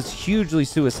player was hugely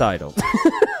suicidal.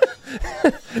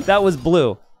 That was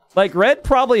blue. Like, red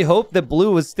probably hoped that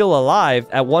blue was still alive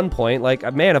at one point.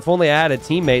 Like, man, if only I had a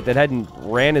teammate that hadn't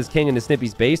ran his king into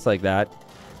Snippy's base like that.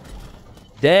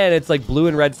 Then it's like blue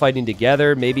and red fighting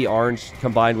together. Maybe orange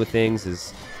combined with things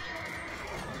is...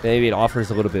 Maybe it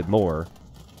offers a little bit more.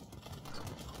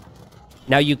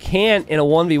 Now, you can't, in a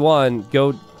 1v1,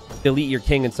 go delete your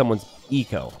king in someone's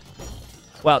eco.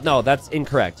 Well, no, that's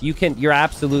incorrect. You're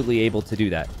absolutely able to do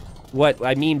that. What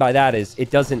I mean by that is it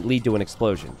doesn't lead to an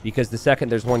explosion, because the second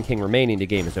there's one king remaining, the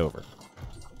game is over.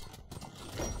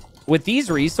 With these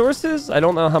resources, I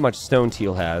don't know how much stone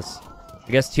Teal has.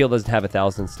 I guess Teal doesn't have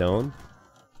 1,000 stone.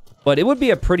 But it would be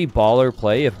a pretty baller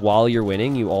play if while you're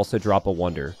winning, you also drop a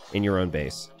wonder in your own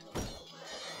base.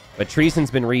 But treason's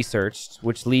been researched,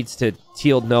 which leads to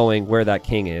Teal knowing where that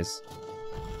king is.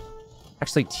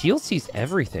 Actually, Teal sees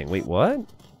everything. Wait, what?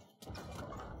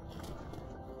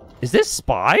 Is this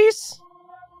spies?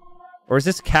 Or is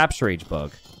this Capture Age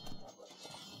bug?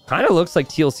 Kind of looks like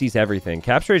Teal sees everything.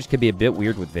 Capture Age can be a bit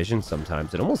weird with vision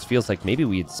sometimes. It almost feels like maybe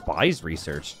we had spies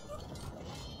researched.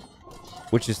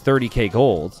 Which is 30k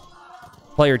gold.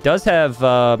 Player does have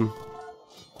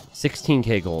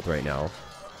 16k gold right now.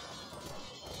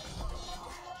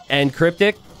 And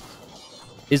Cryptic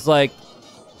is like,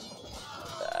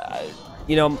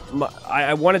 you know,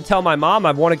 I want to tell my mom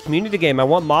I want a community game. I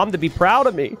want mom to be proud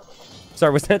of me.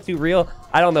 Sorry, was that too real?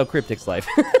 I don't know Cryptic's life.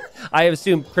 I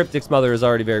assume Cryptic's mother is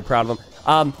already very proud of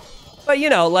him. But, you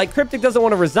know, like, Cryptic doesn't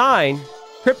want to resign.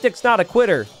 Cryptic's not a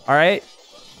quitter, all right?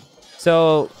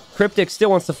 So, Cryptic still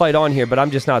wants to fight on here, but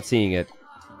I'm just not seeing it.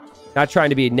 Not trying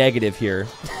to be negative here.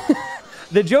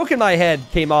 The joke in my head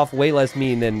came off way less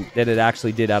mean than it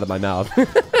actually did out of my mouth.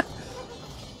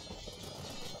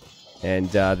 And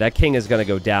that king is going to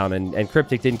go down, and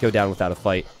Cryptic didn't go down without a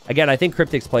fight. Again, I think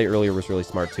Cryptic's play earlier was really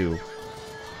smart, too.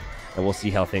 And we'll see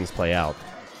how things play out.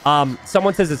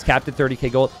 Someone says it's capped at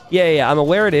 30k gold. Yeah, I'm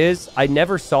aware it is. I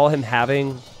never saw him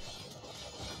having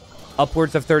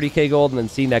upwards of 30k gold and then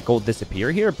seeing that gold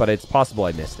disappear here, but it's possible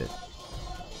I missed it.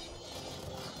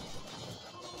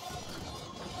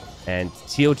 And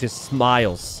Teal just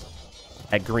smiles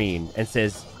at green and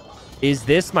says, "Is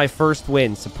this my first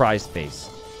win?" Surprise face.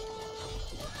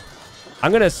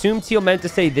 I'm going to assume Teal meant to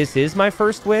say this is my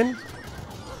first win.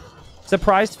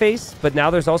 Surprise face, but now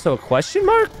there's also a question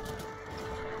mark?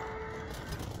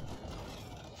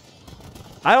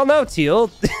 I don't know, Teal.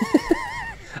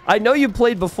 I know you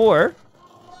played before.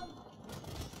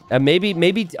 And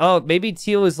maybe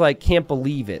Teal is like, can't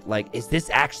believe it. Like, is this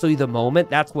actually the moment?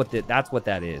 That's what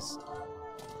that is.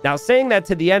 Now, saying that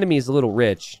to the enemy is a little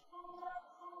rich.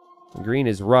 Green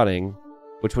is running,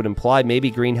 which would imply maybe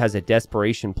Green has a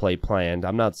desperation play planned.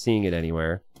 I'm not seeing it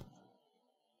anywhere.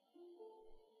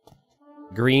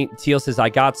 Teal says, I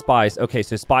got Spies. Okay,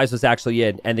 so Spies was actually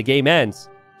in, and the game ends.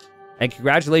 And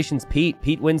congratulations, Pete.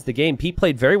 Pete wins the game. Pete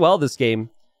played very well this game.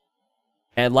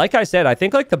 And like I said, I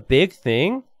think like the big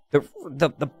thing,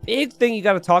 the big thing you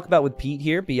got to talk about with Pete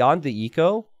here, beyond the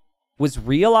eco, was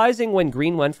realizing when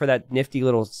Green went for that nifty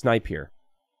little snipe here.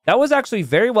 That was actually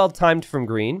very well timed from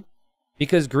Green,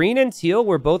 because Green and Teal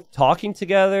were both talking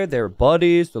together. They're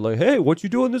buddies. They're like, hey, what you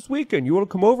doing this weekend? You want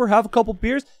to come over, have a couple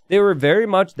beers? They were very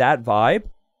much that vibe.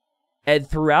 And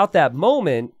throughout that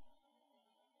moment,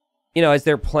 you know, as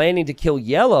they're planning to kill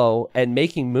Yellow and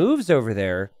making moves over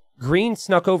there, Green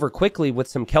snuck over quickly with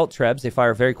some Kelt Trebs. They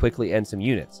fire very quickly, and some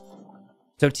units.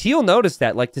 So Teal noticed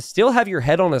that. Like, to still have your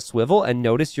head on a swivel and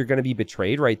notice you're going to be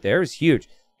betrayed right there is huge.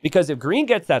 Because if Green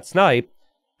gets that snipe,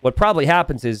 what probably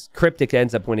happens is Cryptic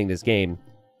ends up winning this game,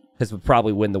 because we'll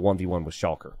probably win the 1v1 with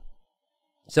Shulker.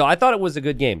 So I thought it was a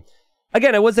good game.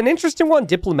 Again, it was an interesting one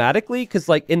diplomatically, because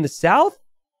like in the South,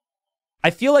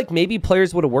 I feel like maybe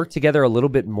players would have worked together a little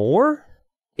bit more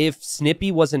if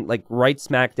Snippy wasn't like right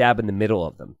smack dab in the middle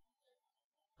of them.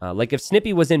 Like if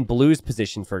Snippy was in Blue's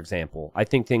position, for example, I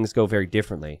think things go very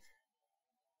differently.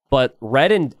 But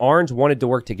Red and Orange wanted to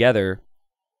work together,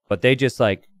 but they just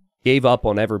like gave up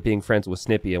on ever being friends with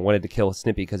Snippy and wanted to kill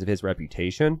Snippy because of his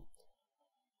reputation.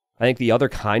 I think the other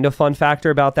kind of fun factor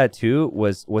about that too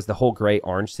was the whole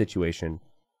Gray-Orange situation.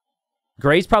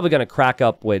 Gray's probably going to crack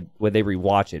up when they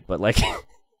rewatch it, but like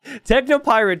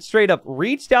Technopirate straight up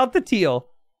reached out to Teal.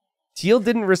 Teal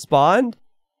didn't respond.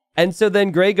 And so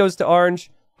then Gray goes to Orange.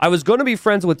 I was going to be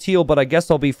friends with Teal, but I guess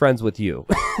I'll be friends with you.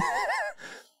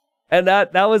 And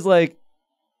that was like,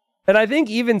 and I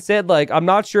think even said like, I'm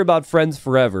not sure about friends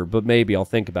forever, but maybe I'll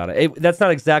think about it. That's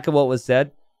not exactly what was said,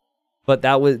 but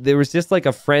there was just like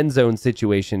a friend zone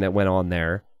situation that went on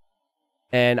there.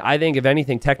 And I think if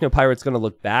anything, Technopirate's going to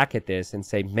look back at this and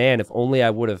say, man, if only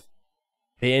I would have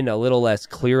been a little less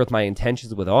clear with my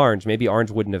intentions with Orange, maybe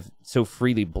Orange wouldn't have so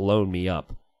freely blown me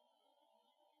up.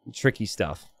 Tricky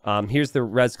stuff. Here's the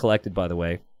res collected, by the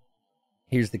way.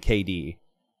 Here's the KD.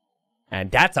 And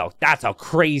that's a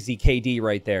crazy KD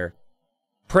right there.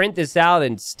 Print this out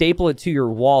and staple it to your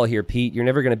wall here, Pete. You're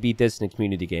never going to beat this in a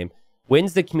community game.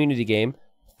 Wins the community game.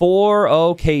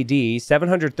 4-0 KD.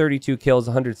 732 kills,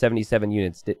 177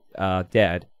 units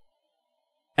dead.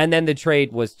 And then the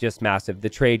trade was just massive. The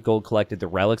trade gold collected, the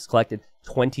relics collected.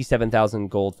 27,000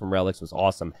 gold from relics was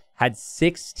awesome. Had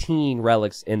 16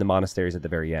 relics in the monasteries at the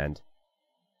very end.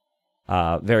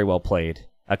 Very well played.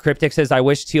 Cryptic says, I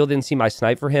wish Teal didn't see my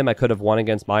snipe for him. I could have won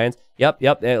against Mayans.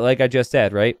 Yep. Like I just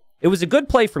said, right? It was a good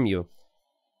play from you.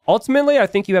 Ultimately, I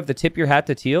think you have to tip your hat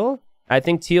to Teal. I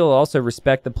think Teal also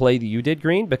respect the play that you did,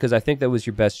 Green, because I think that was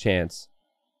your best chance.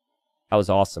 That was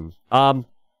awesome.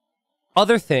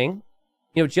 Other thing,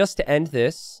 you know, just to end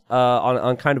this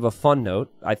on kind of a fun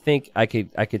note, I think I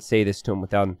could say this to him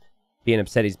without him being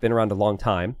upset. He's been around a long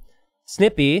time.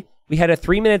 Snippy, we had a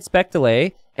 3-minute spec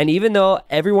delay, and even though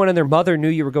everyone and their mother knew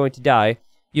you were going to die,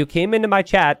 you came into my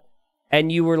chat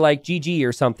and you were like GG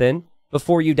or something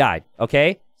before you died,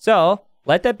 okay? So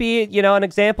let that be, you know, an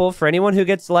example for anyone who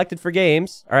gets selected for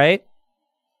games, all right?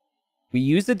 We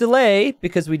use the delay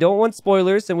because we don't want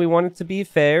spoilers and we want it to be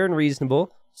fair and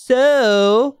reasonable.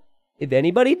 So if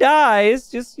anybody dies,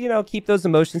 just, you know, keep those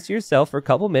emotions to yourself for a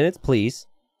couple minutes, please.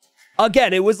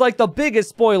 Again, it was like the biggest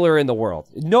spoiler in the world.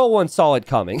 No one saw it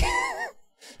coming.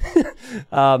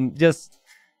 Just,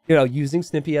 using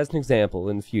Snippy as an example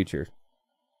in the future.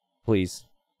 Please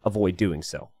avoid doing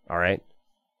so. All right.